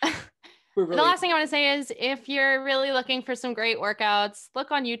last thing I want to say is if you're really looking for some great workouts,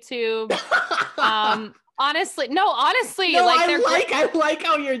 look on YouTube. Honestly, no, like I like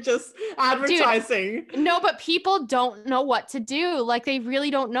how you're just advertising. Dude, no, but people don't know what to do. Like they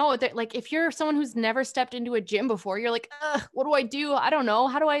really don't know. They're, like if you're someone who's never stepped into a gym before, you're like, what do I do? I don't know.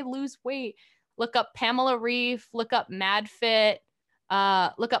 How do I lose weight? Look up Pamela Reif, look up MadFit,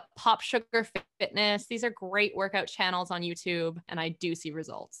 look up Pop Sugar Fitness. These are great workout channels on YouTube, and I do see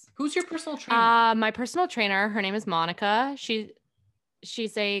results. Who's your personal trainer? My personal trainer, her name is Monica.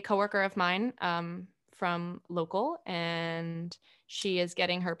 She's a coworker of mine from local, and she is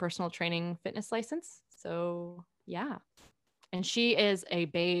getting her personal training fitness license. So yeah, and she is a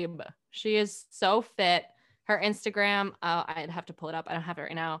babe. She is so fit. Her Instagram, I'd have to pull it up. I don't have it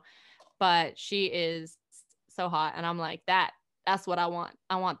right now. But she is so hot. And I'm like, that's what I want.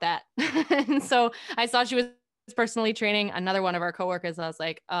 I want that. And so I saw she was personally training another one of our coworkers. I was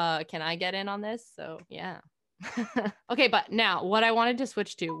like, can I get in on this? So yeah. Okay. But now what I wanted to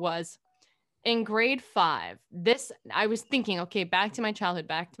switch to was in grade 5, I was thinking, okay, back to my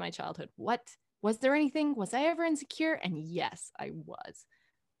childhood. What was there anything? Was I ever insecure? And yes, I was.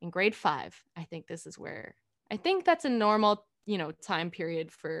 In grade 5, I think this is where I think that's a normal time period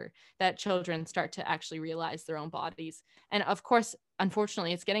for that children start to actually realize their own bodies. And of course,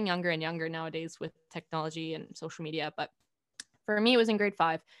 unfortunately, it's getting younger and younger nowadays with technology and social media. But for me, it was in grade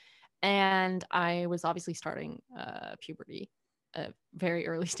 5, and I was obviously starting puberty at very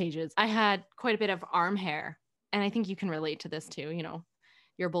early stages. I had quite a bit of arm hair, and I think you can relate to this too.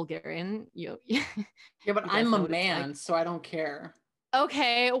 You're Bulgarian. Yeah, but I'm a man, so I don't care.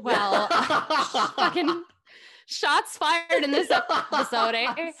 Okay, well, fucking shots fired in this episode,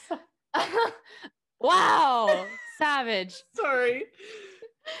 eh? Wow, savage. Sorry.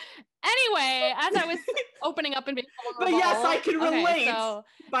 Anyway, as I was opening up and being vulnerable, but yes, I can relate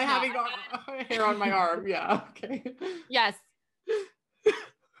by having hair on my arm. Yeah, okay. Yes.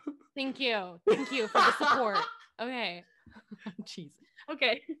 Thank you for the support. Okay. Jeez.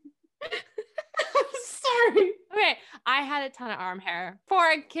 Okay. Sorry. Okay, I had a ton of arm hair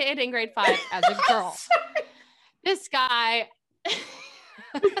for a kid in grade 5 as a girl. This guy.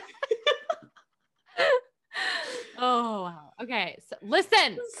 Oh wow. Okay, so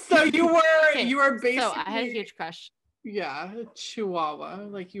listen. So you were basically. So I had a huge crush. Yeah, Chihuahua.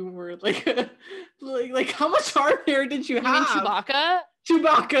 Like you were like, like how much arm hair did you You mean have? Chewbacca?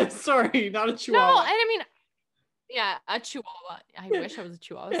 Chewbacca. Sorry, not a No, Chihuahua. I mean, yeah, a Chihuahua. I wish I was a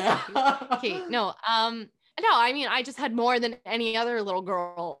Chihuahua. So cute. Okay, no, I mean, I just had more than any other little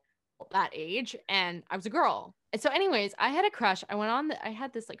girl that age, and I was a girl. And so, anyways, I had a crush. I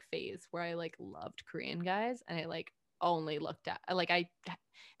had this like phase where I like loved Korean guys, and I like only looked at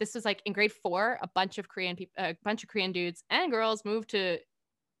this was like in grade 4, a bunch of Korean people, a bunch of Korean dudes and girls moved to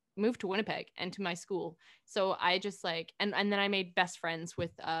Winnipeg and to my school. So I just like, and then I made best friends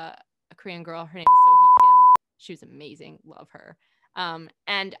with a Korean girl. Her name is Sohee Kim. She was amazing. Love her.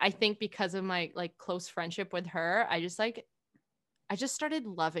 And I think because of my like close friendship with her, I just started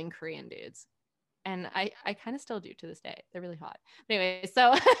loving Korean dudes. And I kind of still do to this day. They're really hot. But anyway,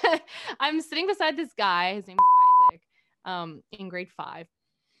 so I'm sitting beside this guy. His name is Isaac, in grade 5.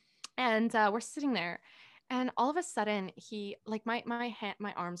 And we're sitting there. And all of a sudden, he like my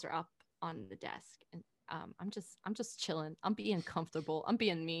arms are up on the desk, and I'm just chilling. I'm being comfortable. I'm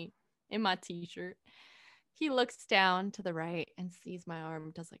being me in my t-shirt. He looks down to the right and sees my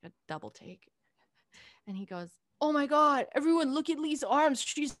arm, does like a double take, and he goes, "Oh my God, everyone look at Lee's arms.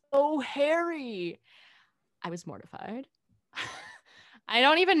 She's so hairy." I was mortified. I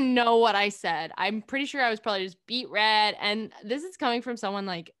don't even know what I said. I'm pretty sure I was probably just beet red. And this is coming from someone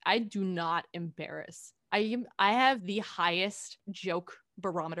like, I do not embarrass. I have the highest joke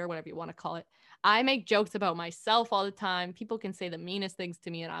barometer, whatever you want to call it. I make jokes about myself all the time. People can say the meanest things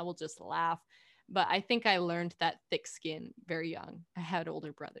to me and I will just laugh. But I think I learned that thick skin very young. I had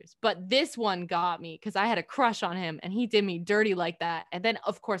older brothers. But this one got me because I had a crush on him and he did me dirty like that. And then,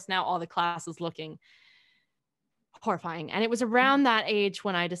 of course, now all the class is looking horrifying. And it was around that age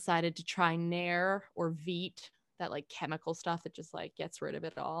when I decided to try Nair or Veet, that like chemical stuff that just like gets rid of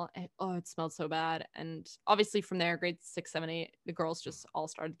it all. And, oh, it smelled so bad. And obviously from there, grade 6, 7, 8, the girls just all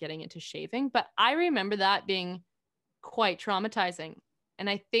started getting into shaving. But I remember that being quite traumatizing. And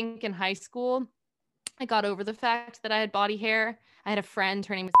I think in high school, I got over the fact that I had body hair. I had a friend,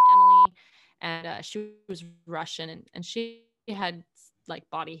 her name was Emily, and she was Russian, and she had like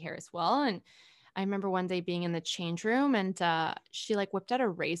body hair as well. And I remember one day being in the change room and she like whipped out a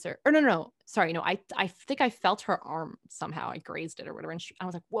razor. Or no, sorry. No, I think I felt her arm somehow. I grazed it or whatever. And I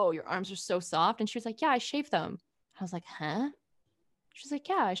was like, whoa, your arms are so soft. And she was like, yeah, I shaved them. I was like, huh? She was like,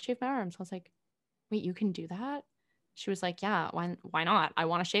 yeah, I shaved my arms. I was like, wait, you can do that? She was like, yeah, why not? I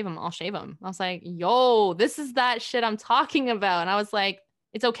want to shave them. I'll shave them. I was like, yo, this is that shit I'm talking about. And I was like,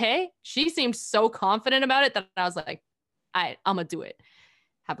 it's okay. She seemed so confident about it that I was like, I'm going to do it.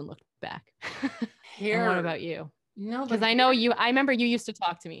 Haven't looked back. Hair. And what about you? No, because I know you. I remember you used to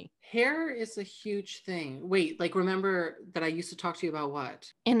talk to me. Hair is a huge thing. Wait, like remember that I used to talk to you about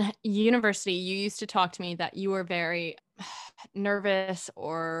what? In university, you used to talk to me that you were very nervous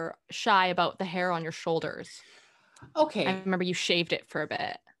or shy about the hair on your shoulders. Okay. I remember you shaved it for a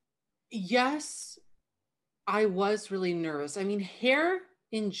bit. Yes, I was really nervous. I mean, hair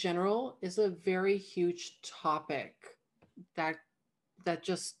in general is a very huge topic that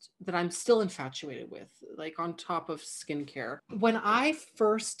I'm still infatuated with, like on top of skincare. When I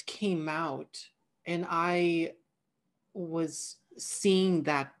first came out and I was seeing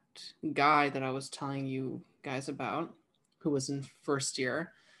that guy that I was telling you guys about, who was in first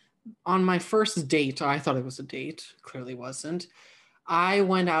year, on my first date, I thought it was a date, clearly wasn't. I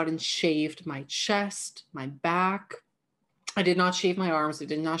went out and shaved my chest, my back. I did not shave my arms. I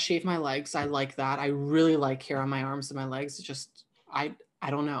did not shave my legs. I like that. I really like hair on my arms and my legs. It just, I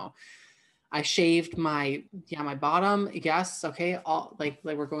don't know. I shaved my bottom. Yes. Okay. All like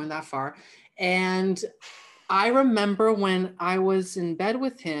we're going that far. And I remember when I was in bed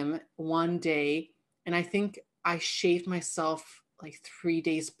with him one day, and I think I shaved myself like 3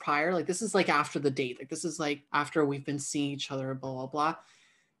 days prior. Like this is like after the date. Like this is like after we've been seeing each other, blah, blah, blah.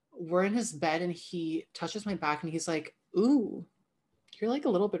 We're in his bed and he touches my back and he's like, ooh, you're like a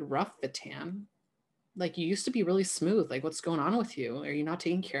little bit rough, Vitan. Like you used to be really smooth. Like what's going on with you? Are you not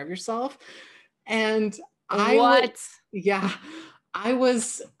taking care of yourself? And I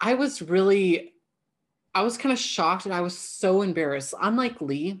was kind of shocked and I was so embarrassed. Unlike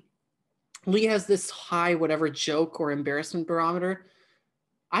Lee has this high whatever joke or embarrassment barometer.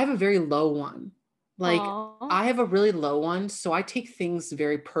 I have a very low one. Like I have a really low one. So I take things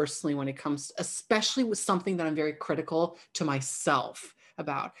very personally when it comes, especially with something that I'm very critical to myself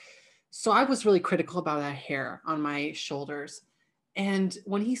about. So I was really critical about that hair on my shoulders. And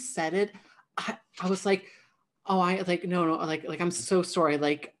when he said it, I was like, oh, I like, no, like, I'm so sorry.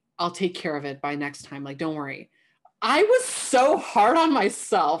 Like, I'll take care of it by next time. Like, don't worry. I was so hard on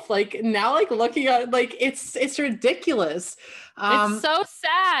myself. Like now, like looking at like it's ridiculous. It's so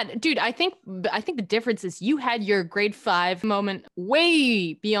sad. Dude, I think the difference is you had your grade 5 moment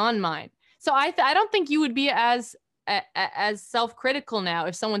way beyond mine. So I don't think you would be as self-critical now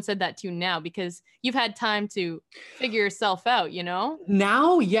if someone said that to you now, because you've had time to figure yourself out, you know?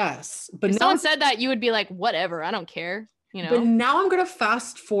 Now, yes, but If now someone said that, you would be like, whatever, I don't care, you know? But now I'm going to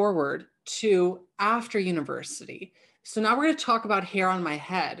fast forward to after university. So now we're going to talk about hair on my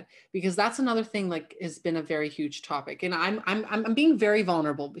head, because that's another thing like has been a very huge topic, and I'm being very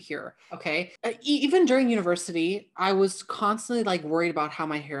vulnerable here. Okay, even during university, I was constantly like worried about how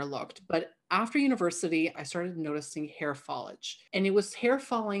my hair looked, but after university, I started noticing hair foliage, and it was hair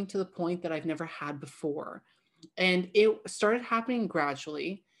falling to the point that I've never had before, and it started happening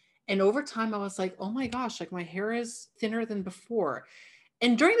gradually. And over time, I was like, oh my gosh, like my hair is thinner than before.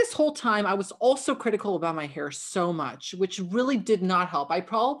 And during this whole time, I was also critical about my hair so much, which really did not help. I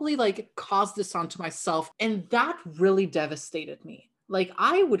probably like caused this onto myself, and that really devastated me. Like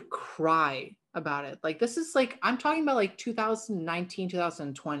I would cry about it. Like this is like, I'm talking about like 2019,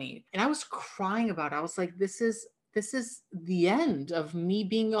 2020. And I was crying about it. I was like, this is the end of me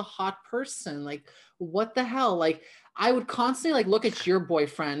being a hot person. Like, what the hell? Like, I would constantly like look at your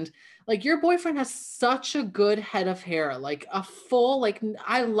boyfriend. Like your boyfriend has such a good head of hair, like a full, like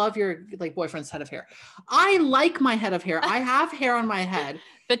I love your like boyfriend's head of hair. I like my head of hair. I have hair on my head.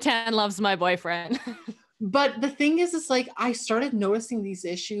 The tan loves my boyfriend. But the thing is like I started noticing these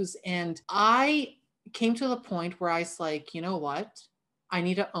issues, and I came to the point where I was like, you know what? I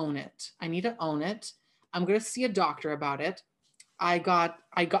need to own it. I need to own it. I'm gonna see a doctor about it. I got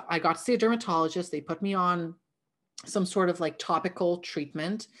to see a dermatologist. They put me on some sort of like topical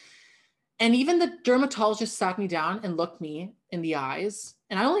treatment. And even the dermatologist sat me down and looked me in the eyes.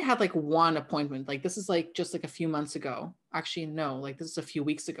 And I only had like one appointment. Like this is like just like a few months ago. Actually, no, like this is a few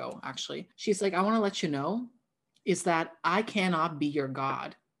weeks ago, actually. She's like, I want to let you know is that I cannot be your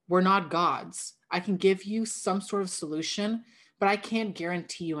God. We're not gods. I can give you some sort of solution, but I can't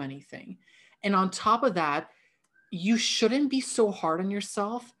guarantee you anything. And on top of that, you shouldn't be so hard on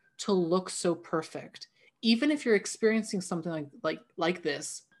yourself to look so perfect. Even if you're experiencing something like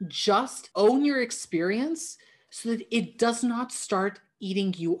this, just own your experience so that it does not start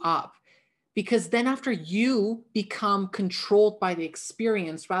eating you up. Because then after you become controlled by the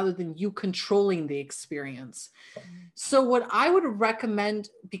experience rather than you controlling the experience. So what I would recommend,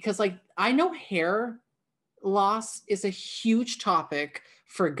 because like I know hair loss is a huge topic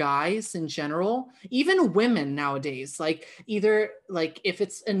for guys in general, even women nowadays, like either like if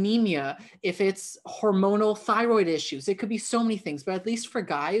it's anemia, if it's hormonal thyroid issues, it could be so many things, but at least for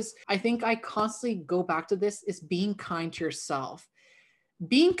guys, I think I constantly go back to this is being kind to yourself.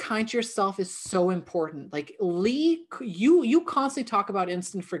 Being kind to yourself is so important. Like Lee, you constantly talk about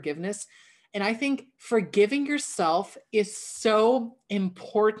instant forgiveness. And I think forgiving yourself is so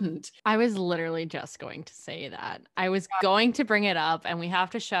important. I was literally just going to say that. I was going to bring it up, and we have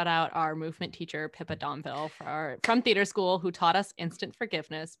to shout out our movement teacher, Pippa Donville, from theater school, who taught us instant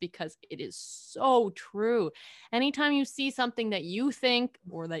forgiveness, because it is so true. Anytime you see something that you think,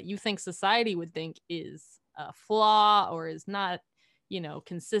 or that you think society would think is a flaw or is not,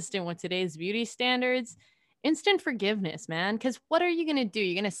 consistent with today's beauty standards, instant forgiveness, man. Because what are you gonna do?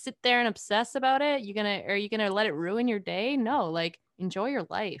 You're gonna sit there and obsess about it? Are you gonna let it ruin your day? No, like enjoy your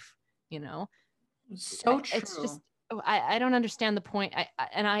life. So true. It's just I don't understand the point.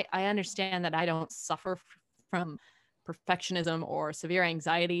 I understand that I don't suffer from perfectionism or severe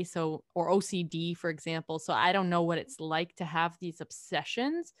anxiety, or OCD, for example. So I don't know what it's like to have these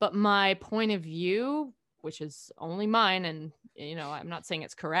obsessions. But my point of view, which is only mine, and I'm not saying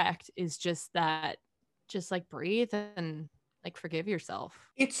it's correct, is just that. Just like breathe and like forgive yourself.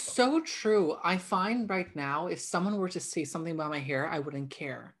 It's so true. I find right now, if someone were to say something about my hair, I wouldn't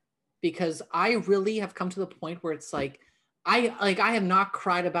care, because I really have come to the point where it's like, I have not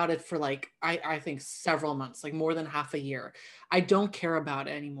cried about it for like, I think several months, like more than half a year. I don't care about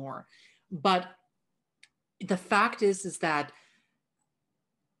it anymore. But the fact is that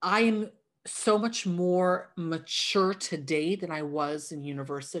I am so much more mature today than I was in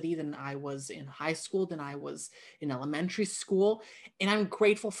university, than I was in high school, than I was in elementary school. And I'm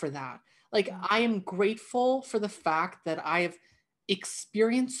grateful for that. Like, I am grateful for the fact that I have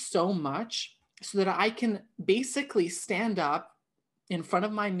experienced so much so that I can basically stand up in front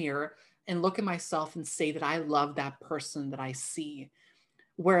of my mirror and look at myself and say that I love that person that I see.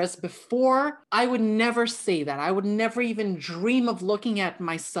 Whereas before, I would never say that. I would never even dream of looking at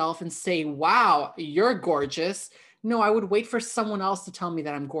myself and say, wow, you're gorgeous. No, I would wait for someone else to tell me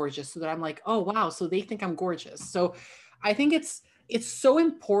that I'm gorgeous so that I'm like, oh wow, so they think I'm gorgeous. So I think it's so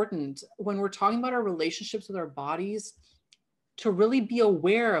important when we're talking about our relationships with our bodies to really be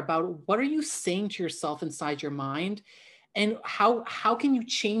aware about what are you saying to yourself inside your mind, and how can you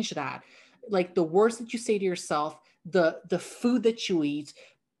change that? Like the words that you say to yourself, the food that you eat,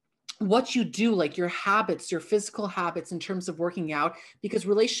 what you do, like your habits, your physical habits in terms of working out, because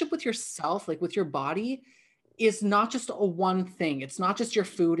relationship with yourself, like with your body, is not just a one thing. It's not just your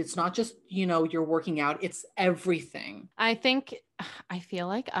food. It's not just, you're working out. It's everything. I feel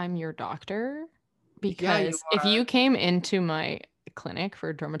like I'm your doctor, Yeah, you because if are. you came into my clinic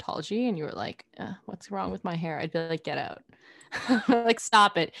for dermatology and you were like, what's wrong with my hair? I'd be like, get out. Like,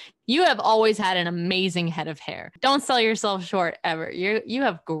 stop it. You have always had an amazing head of hair. Don't sell yourself short ever. You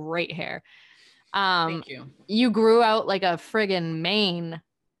have great hair. Thank you. You grew out like a friggin' mane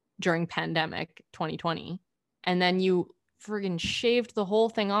during pandemic 2020. And then you friggin' shaved the whole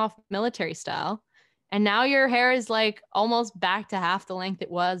thing off military style. And now your hair is like almost back to half the length it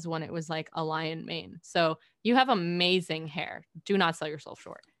was when it was like a lion mane. So you have amazing hair. Do not sell yourself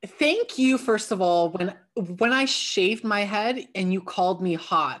short. Thank you, first of all, when I shaved my head and you called me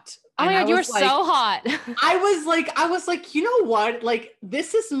hot. Oh my And God, you were so hot. I was like, you know what? Like,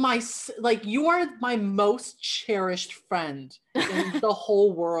 this is like, you are my most cherished friend in the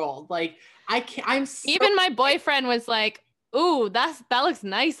whole world. Like, I'm so Even my boyfriend was like, ooh, that looks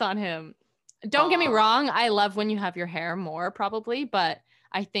nice on him. Don't get me wrong. I love when you have your hair more, probably, but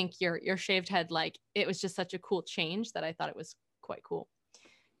I think your shaved head, like, it was just such a cool change that I thought it was quite cool.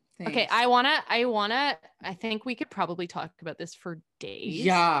 Thanks. Okay, I think we could probably talk about this for days.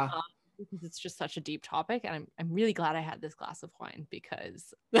 Yeah. Because it's just such a deep topic, and I'm really glad I had this glass of wine,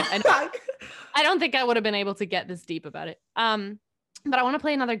 because I don't think I would have been able to get this deep about it. But I want to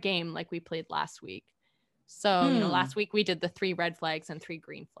play another game like we played last week. So, last week we did the 3 red flags and 3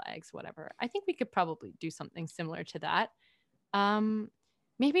 green flags, whatever. I think we could probably do something similar to that.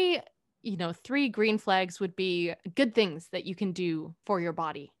 Maybe, 3 green flags would be good things that you can do for your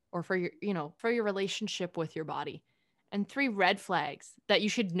body, or for your, for your relationship with your body. And 3 red flags that you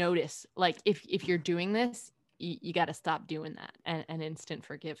should notice. Like, if you're doing this, you got to stop doing that. And instant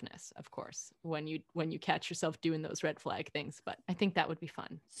forgiveness, of course, when you catch yourself doing those red flag things. But I think that would be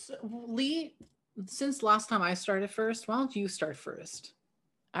fun. So, Lee, since last time I started first, why don't you start first?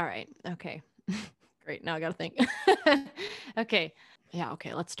 All right. Okay. Great. Now I got to think. Okay. Yeah.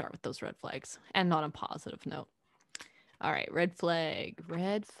 Okay. Let's start with those red flags, and not on a positive note. All right. Red flag.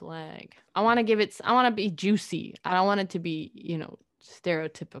 I want to be juicy. I don't want it to be,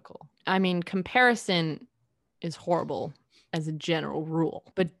 stereotypical. I mean, comparison is horrible as a general rule,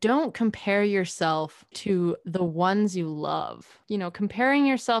 but don't compare yourself to the ones you love. Comparing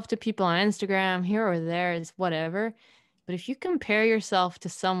yourself to people on Instagram here or there is whatever. But if you compare yourself to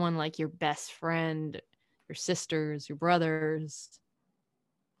someone like your best friend, your sisters, your brothers,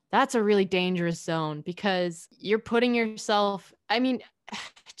 that's a really dangerous zone, because you're putting yourself, I mean,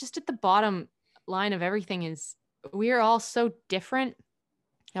 just at the bottom line of everything is, we are all so different.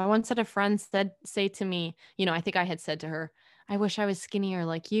 I once had a friend say to me, I think I had said to her, I wish I was skinnier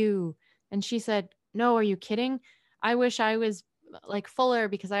like you. And she said, no, are you kidding? I wish I was like fuller,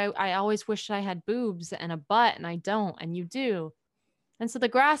 because I always wished I had boobs and a butt, and I don't, and you do. And so the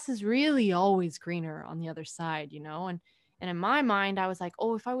grass is really always greener on the other side, And in my mind, I was like,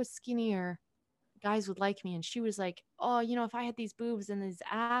 oh, if I was skinnier, guys would like me. And she was like, oh, if I had these boobs and this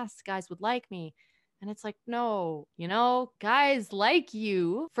ass, guys would like me. And it's like, no, guys like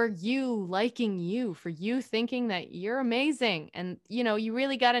you for you liking you, for you thinking that you're amazing. And, you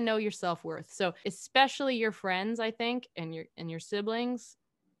really got to know your self-worth. So especially your friends, I think, and your siblings,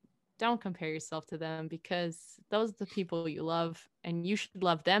 don't compare yourself to them, because those are the people you love, and you should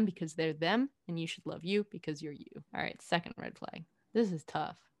love them because they're them, and you should love you because you're you. All right. Second red flag. This is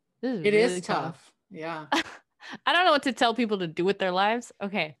tough. It is tough. Yeah. I don't know what to tell people to do with their lives.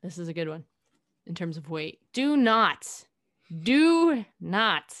 Okay. This is a good one. In terms of weight, do not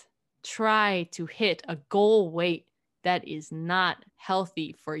try to hit a goal weight that is not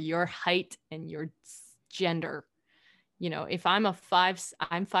healthy for your height and your gender. If I'm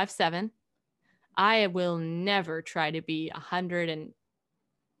 5'7", I will never try to be 100 and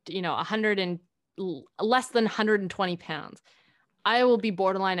less than 120 pounds. I will be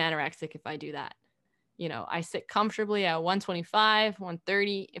borderline anorexic if I do that. I sit comfortably at 125,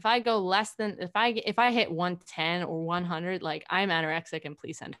 130. If I go less than, if I hit 110 or 100, like, I'm anorexic and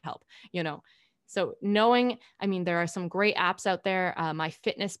please send help, So knowing, I mean, there are some great apps out there.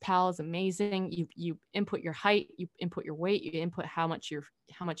 MyFitnessPal is amazing. You input your height, you input your weight, you input how much you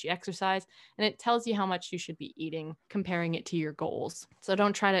exercise, and it tells you how much you should be eating, comparing it to your goals. So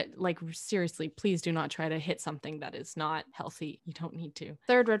don't try to, like, seriously, please do not try to hit something that is not healthy. You don't need to.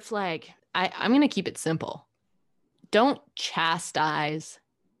 Third red flag. I'm going to keep it simple. Don't chastise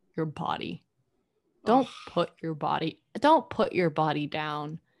your body. Don't put your body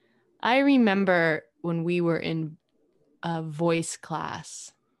down. I remember when we were in a voice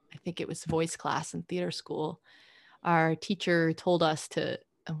class, I think it was voice class in theater school, our teacher told us to,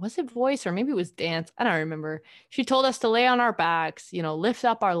 was it voice or maybe it was dance? I don't remember. She told us to lay on our backs, lift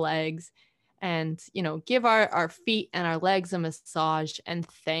up our legs and, give our feet and our legs a massage and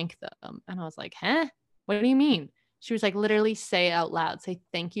thank them. And I was like, huh? What do you mean? She was like, literally say it out loud, say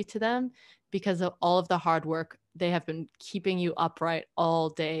thank you to them because of all of the hard work. They have been keeping you upright all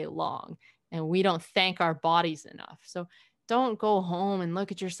day long, and we don't thank our bodies enough. So don't go home and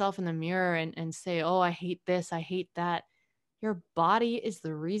look at yourself in the mirror and say, oh, I hate this, I hate that. Your body is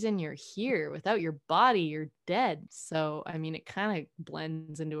the reason you're here. Without your body, you're dead. So, I mean, it kind of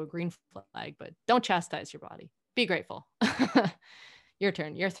blends into a green flag, but don't chastise your body. Be grateful. Your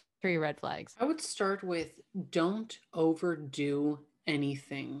turn. Your 3 red flags. I would start with don't overdo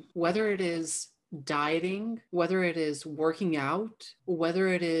anything, whether it is dieting, whether it is working out, whether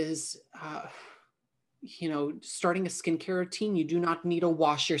it is, starting a skincare routine. You do not need to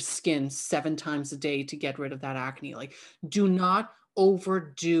wash your skin 7 times a day to get rid of that acne. Like, do not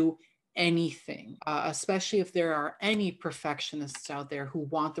overdo anything, especially if there are any perfectionists out there who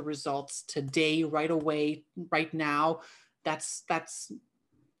want the results today, right away, right now. That's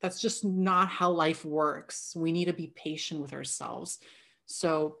just not how life works. We need to be patient with ourselves.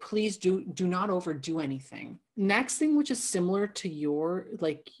 So please do not overdo anything. Next thing, which is similar to you,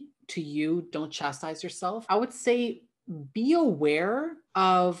 don't chastise yourself. I would say be aware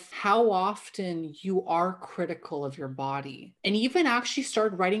of how often you are critical of your body, and even actually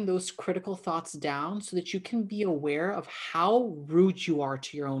start writing those critical thoughts down so that you can be aware of how rude you are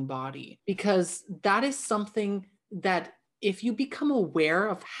to your own body, because that is something that if you become aware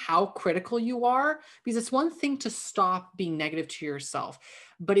of how critical you are, because it's one thing to stop being negative to yourself,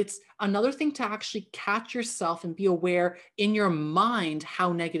 but it's another thing to actually catch yourself and be aware in your mind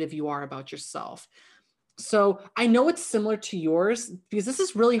how negative you are about yourself. So I know it's similar to yours, because this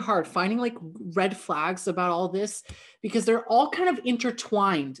is really hard finding like red flags about all this, because they're all kind of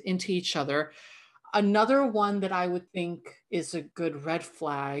intertwined into each other. Another one that I would think is a good red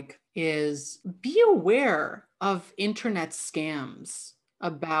flag is be aware of internet scams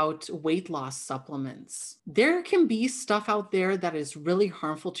about weight loss supplements. There can be stuff out there that is really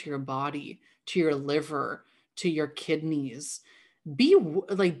harmful to your body, to your liver, to your kidneys. Be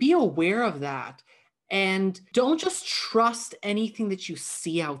aware of that. And don't just trust anything that you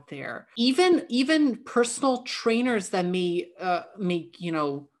see out there. Even personal trainers that may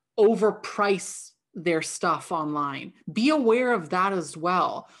overprice their stuff online. Be aware of that as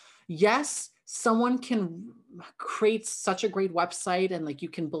well. Yes, someone can create such a great website and like you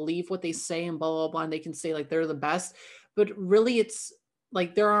can believe what they say and blah, blah, blah, and they can say like they're the best, but really it's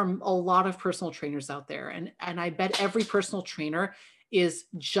like there are a lot of personal trainers out there, and I bet every personal trainer is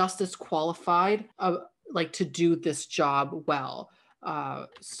just as qualified to do this job well.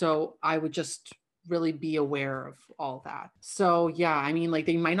 So I would just really be aware of all that. So yeah, I mean, like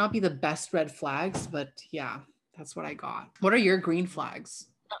they might not be the best red flags, but yeah, that's what I got. What are your green flags?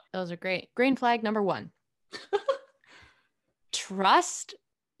 Those are great. Green flag number 1. Trust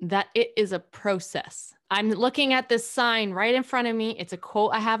that it is a process. I'm looking at this sign right in front of me. It's a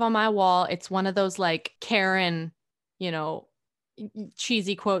quote I have on my wall. It's one of those like Karen,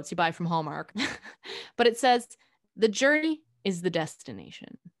 cheesy quotes you buy from Hallmark. But it says, the journey is the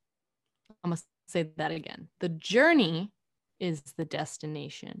destination. I'm going to say that again. The journey is the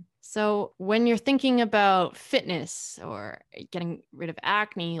destination. So when you're thinking about fitness or getting rid of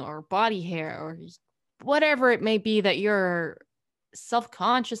acne or body hair or whatever it may be that you're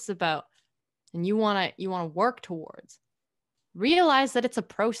self-conscious about and you want to work towards, realize that it's a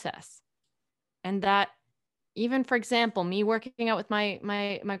process, and that even, for example, me working out with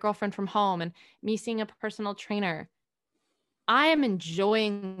my girlfriend from home and me seeing a personal trainer, I am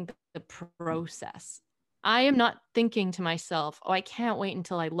enjoying the process. I am not thinking to myself, oh, I can't wait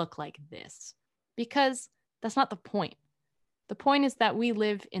until I look like this, because that's not the point. The point is that we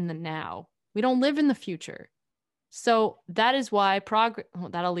live in the now. We don't live in the future. So that is why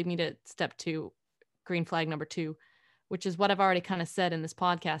that'll lead me to step 2, green flag number 2, which is what I've already kind of said in this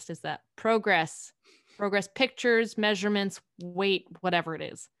podcast, is that progress pictures, measurements, weight, whatever it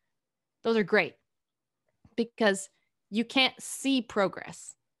is, those are great. because you can't see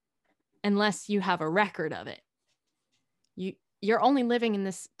progress unless you have a record of it. You're only living in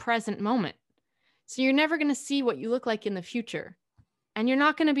this present moment. So you're never going to see what you look like in the future. And you're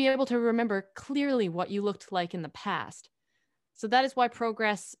not going to be able to remember clearly what you looked like in the past. So that is why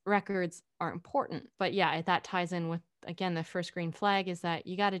progress records are important. But yeah, that ties in with, again, the first green flag is that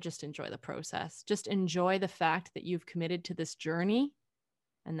you got to just enjoy the process. Just enjoy the fact that you've committed to this journey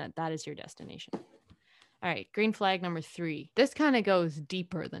and that is your destination. All right, green flag number 3. This kind of goes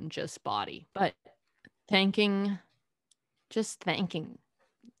deeper than just body, but just thanking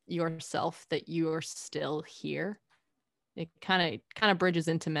yourself that you're still here. It kind of bridges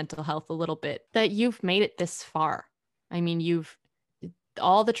into mental health a little bit, that you've made it this far. I mean,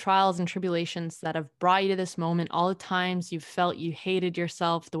 all the trials and tribulations that have brought you to this moment, all the times you've felt you hated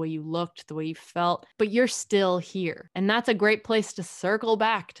yourself, the way you looked, the way you felt, but you're still here. And that's a great place to circle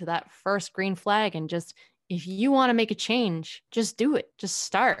back to that first green flag. And just, if you want to make a change, just do it. Just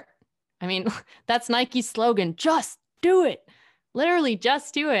start. I mean, that's Nike's slogan, just do it. Literally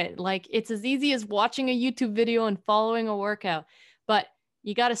just do it. Like, it's as easy as watching a YouTube video and following a workout, but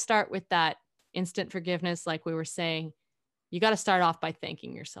you got to start with that instant forgiveness. Like we were saying, you got to start off by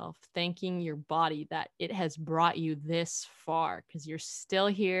thanking yourself, thanking your body that it has brought you this far, because you're still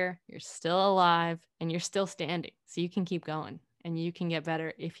here, you're still alive, and you're still standing. So you can keep going and you can get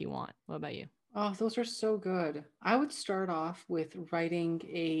better if you want. What about you? Oh, those are so good. I would start off with writing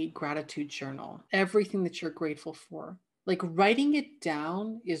a gratitude journal, everything that you're grateful for. Like, writing it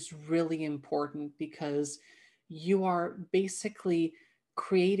down is really important because you are basically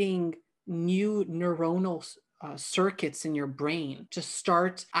creating new neuronal circuits in your brain to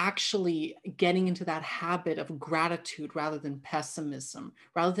start actually getting into that habit of gratitude rather than pessimism,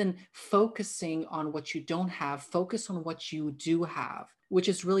 rather than focusing on what you don't have, focus on what you do have, which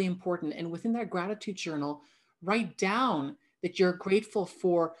is really important. And within that gratitude journal, write down that you're grateful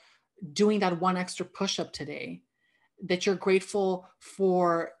for doing that one extra push-up today, that you're grateful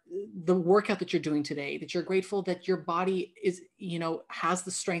for the workout that you're doing today, that you're grateful that your body is, has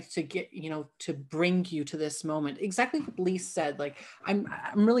the strength to get, to bring you to this moment. Exactly what Lee said. Like, I'm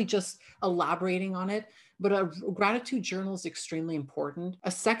really just elaborating on it, but a gratitude journal is extremely important.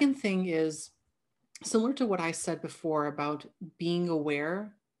 A second thing is similar to what I said before about being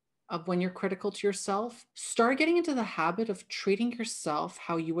aware of when you're critical to yourself. Start getting into the habit of treating yourself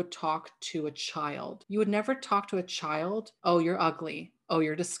how you would talk to a child. You would never talk to a child, oh, you're ugly. Oh,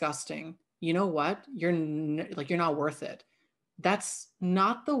 you're disgusting. You know what? You're not worth it. That's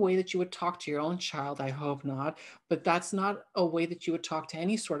not the way that you would talk to your own child. I hope not, but that's not a way that you would talk to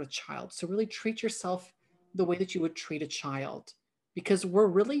any sort of child. So really treat yourself the way that you would treat a child, because we're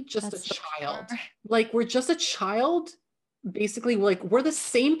really just a child. Like, we're just a child. Basically, like, we're the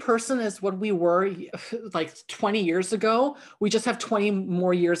same person as what we were like 20 years ago. We just have 20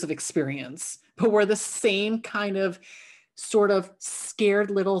 more years of experience, but we're the same kind of sort of scared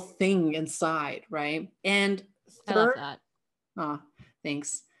little thing inside, right? And third, I love that.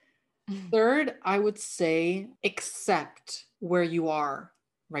 Thanks. Third, I would say accept where you are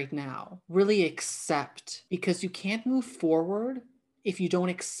right now. Really accept, because you can't move forward if you don't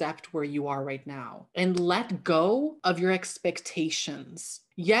accept where you are right now, and let go of your expectations.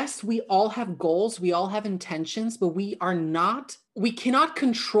 Yes, we all have goals, we all have intentions, but we cannot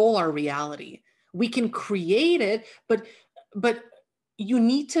control our reality. We can create it, but you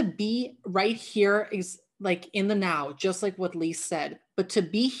need to be right here, is like in the now, just like what Lee said. But to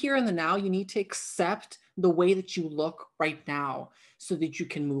be here in the now, you need to accept the way that you look right now so that you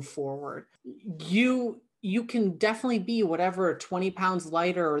can move forward. You can definitely be whatever, 20 pounds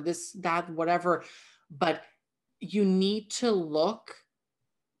lighter or this, that, whatever, but you need to look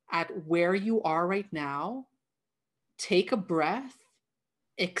at where you are right now, take a breath,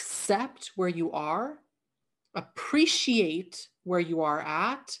 accept where you are, appreciate where you are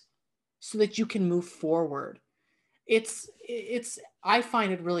at so that you can move forward. I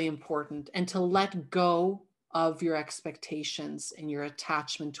find it really important, and to let go of your expectations and your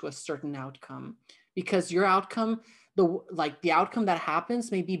attachment to a certain outcome. Because your outcome, the outcome that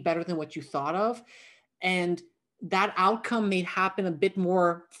happens may be better than what you thought of. And that outcome may happen a bit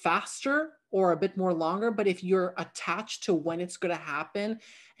more faster or a bit more longer. But if you're attached to when it's going to happen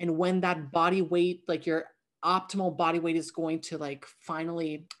and when that body weight, like your optimal body weight, is going to like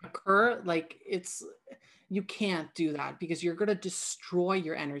finally occur, like you can't do that, because you're going to destroy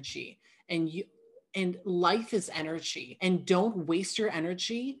your energy. And life is energy, and don't waste your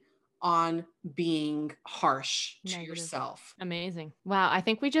energy on being harsh to yourself. Amazing. Wow. I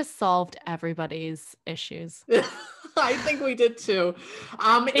think we just solved everybody's issues. I think we did too.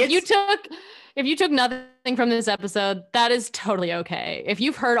 If you took nothing from this episode, that is totally okay. If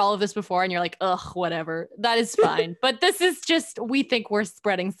you've heard all of this before and you're like, ugh, whatever, that is fine. But this is just, we think we're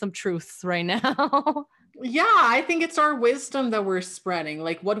spreading some truths right now. Yeah, I think it's our wisdom that we're spreading,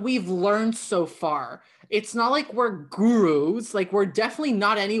 like what we've learned so far. It's not like we're gurus, like we're definitely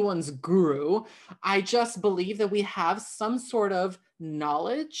not anyone's guru. I just believe that we have some sort of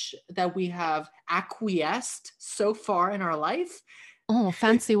knowledge that we have acquiesced so far in our life. Oh,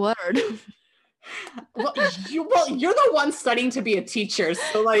 fancy word. Well, you're the one studying to be a teacher,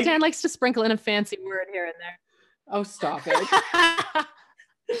 so like Stan likes to sprinkle in a fancy word here and there. Oh, stop it.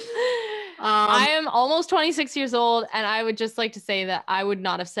 I am almost 26 years old, and I would just like to say that I would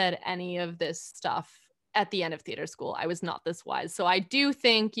not have said any of this stuff at the end of theater school. I was not this wise. So I do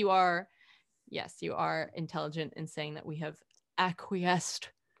think you are intelligent in saying that we have acquiesced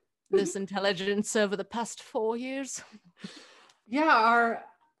this intelligence over the past 4 years. Yeah, our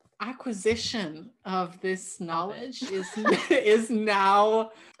acquisition of this knowledge is now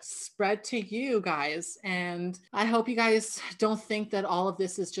spread to you guys, and I hope you guys don't think that all of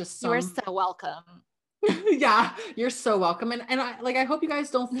this is just You are so welcome. Yeah, you're so welcome, and I hope you guys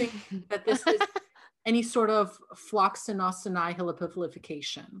don't think that this is any sort of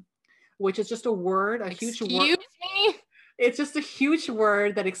floxinaucinihilipilification, which is just a word, huge word. Excuse me? It's just a huge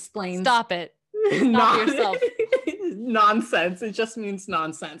word that explains. Stop it. Stop yourself. Nonsense. It just means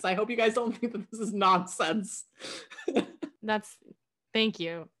nonsense. I hope you guys don't think that this is nonsense. Thank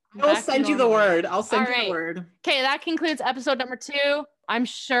you. I'll send you the word. I'll send you the word. Okay, that concludes episode number 2. I'm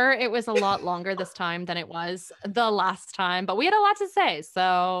sure it was a lot longer this time than it was the last time, but we had a lot to say,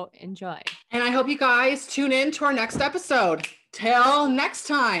 so enjoy. And I hope you guys tune in to our next episode. Till next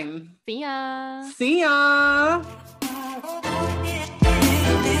time. See ya. See ya.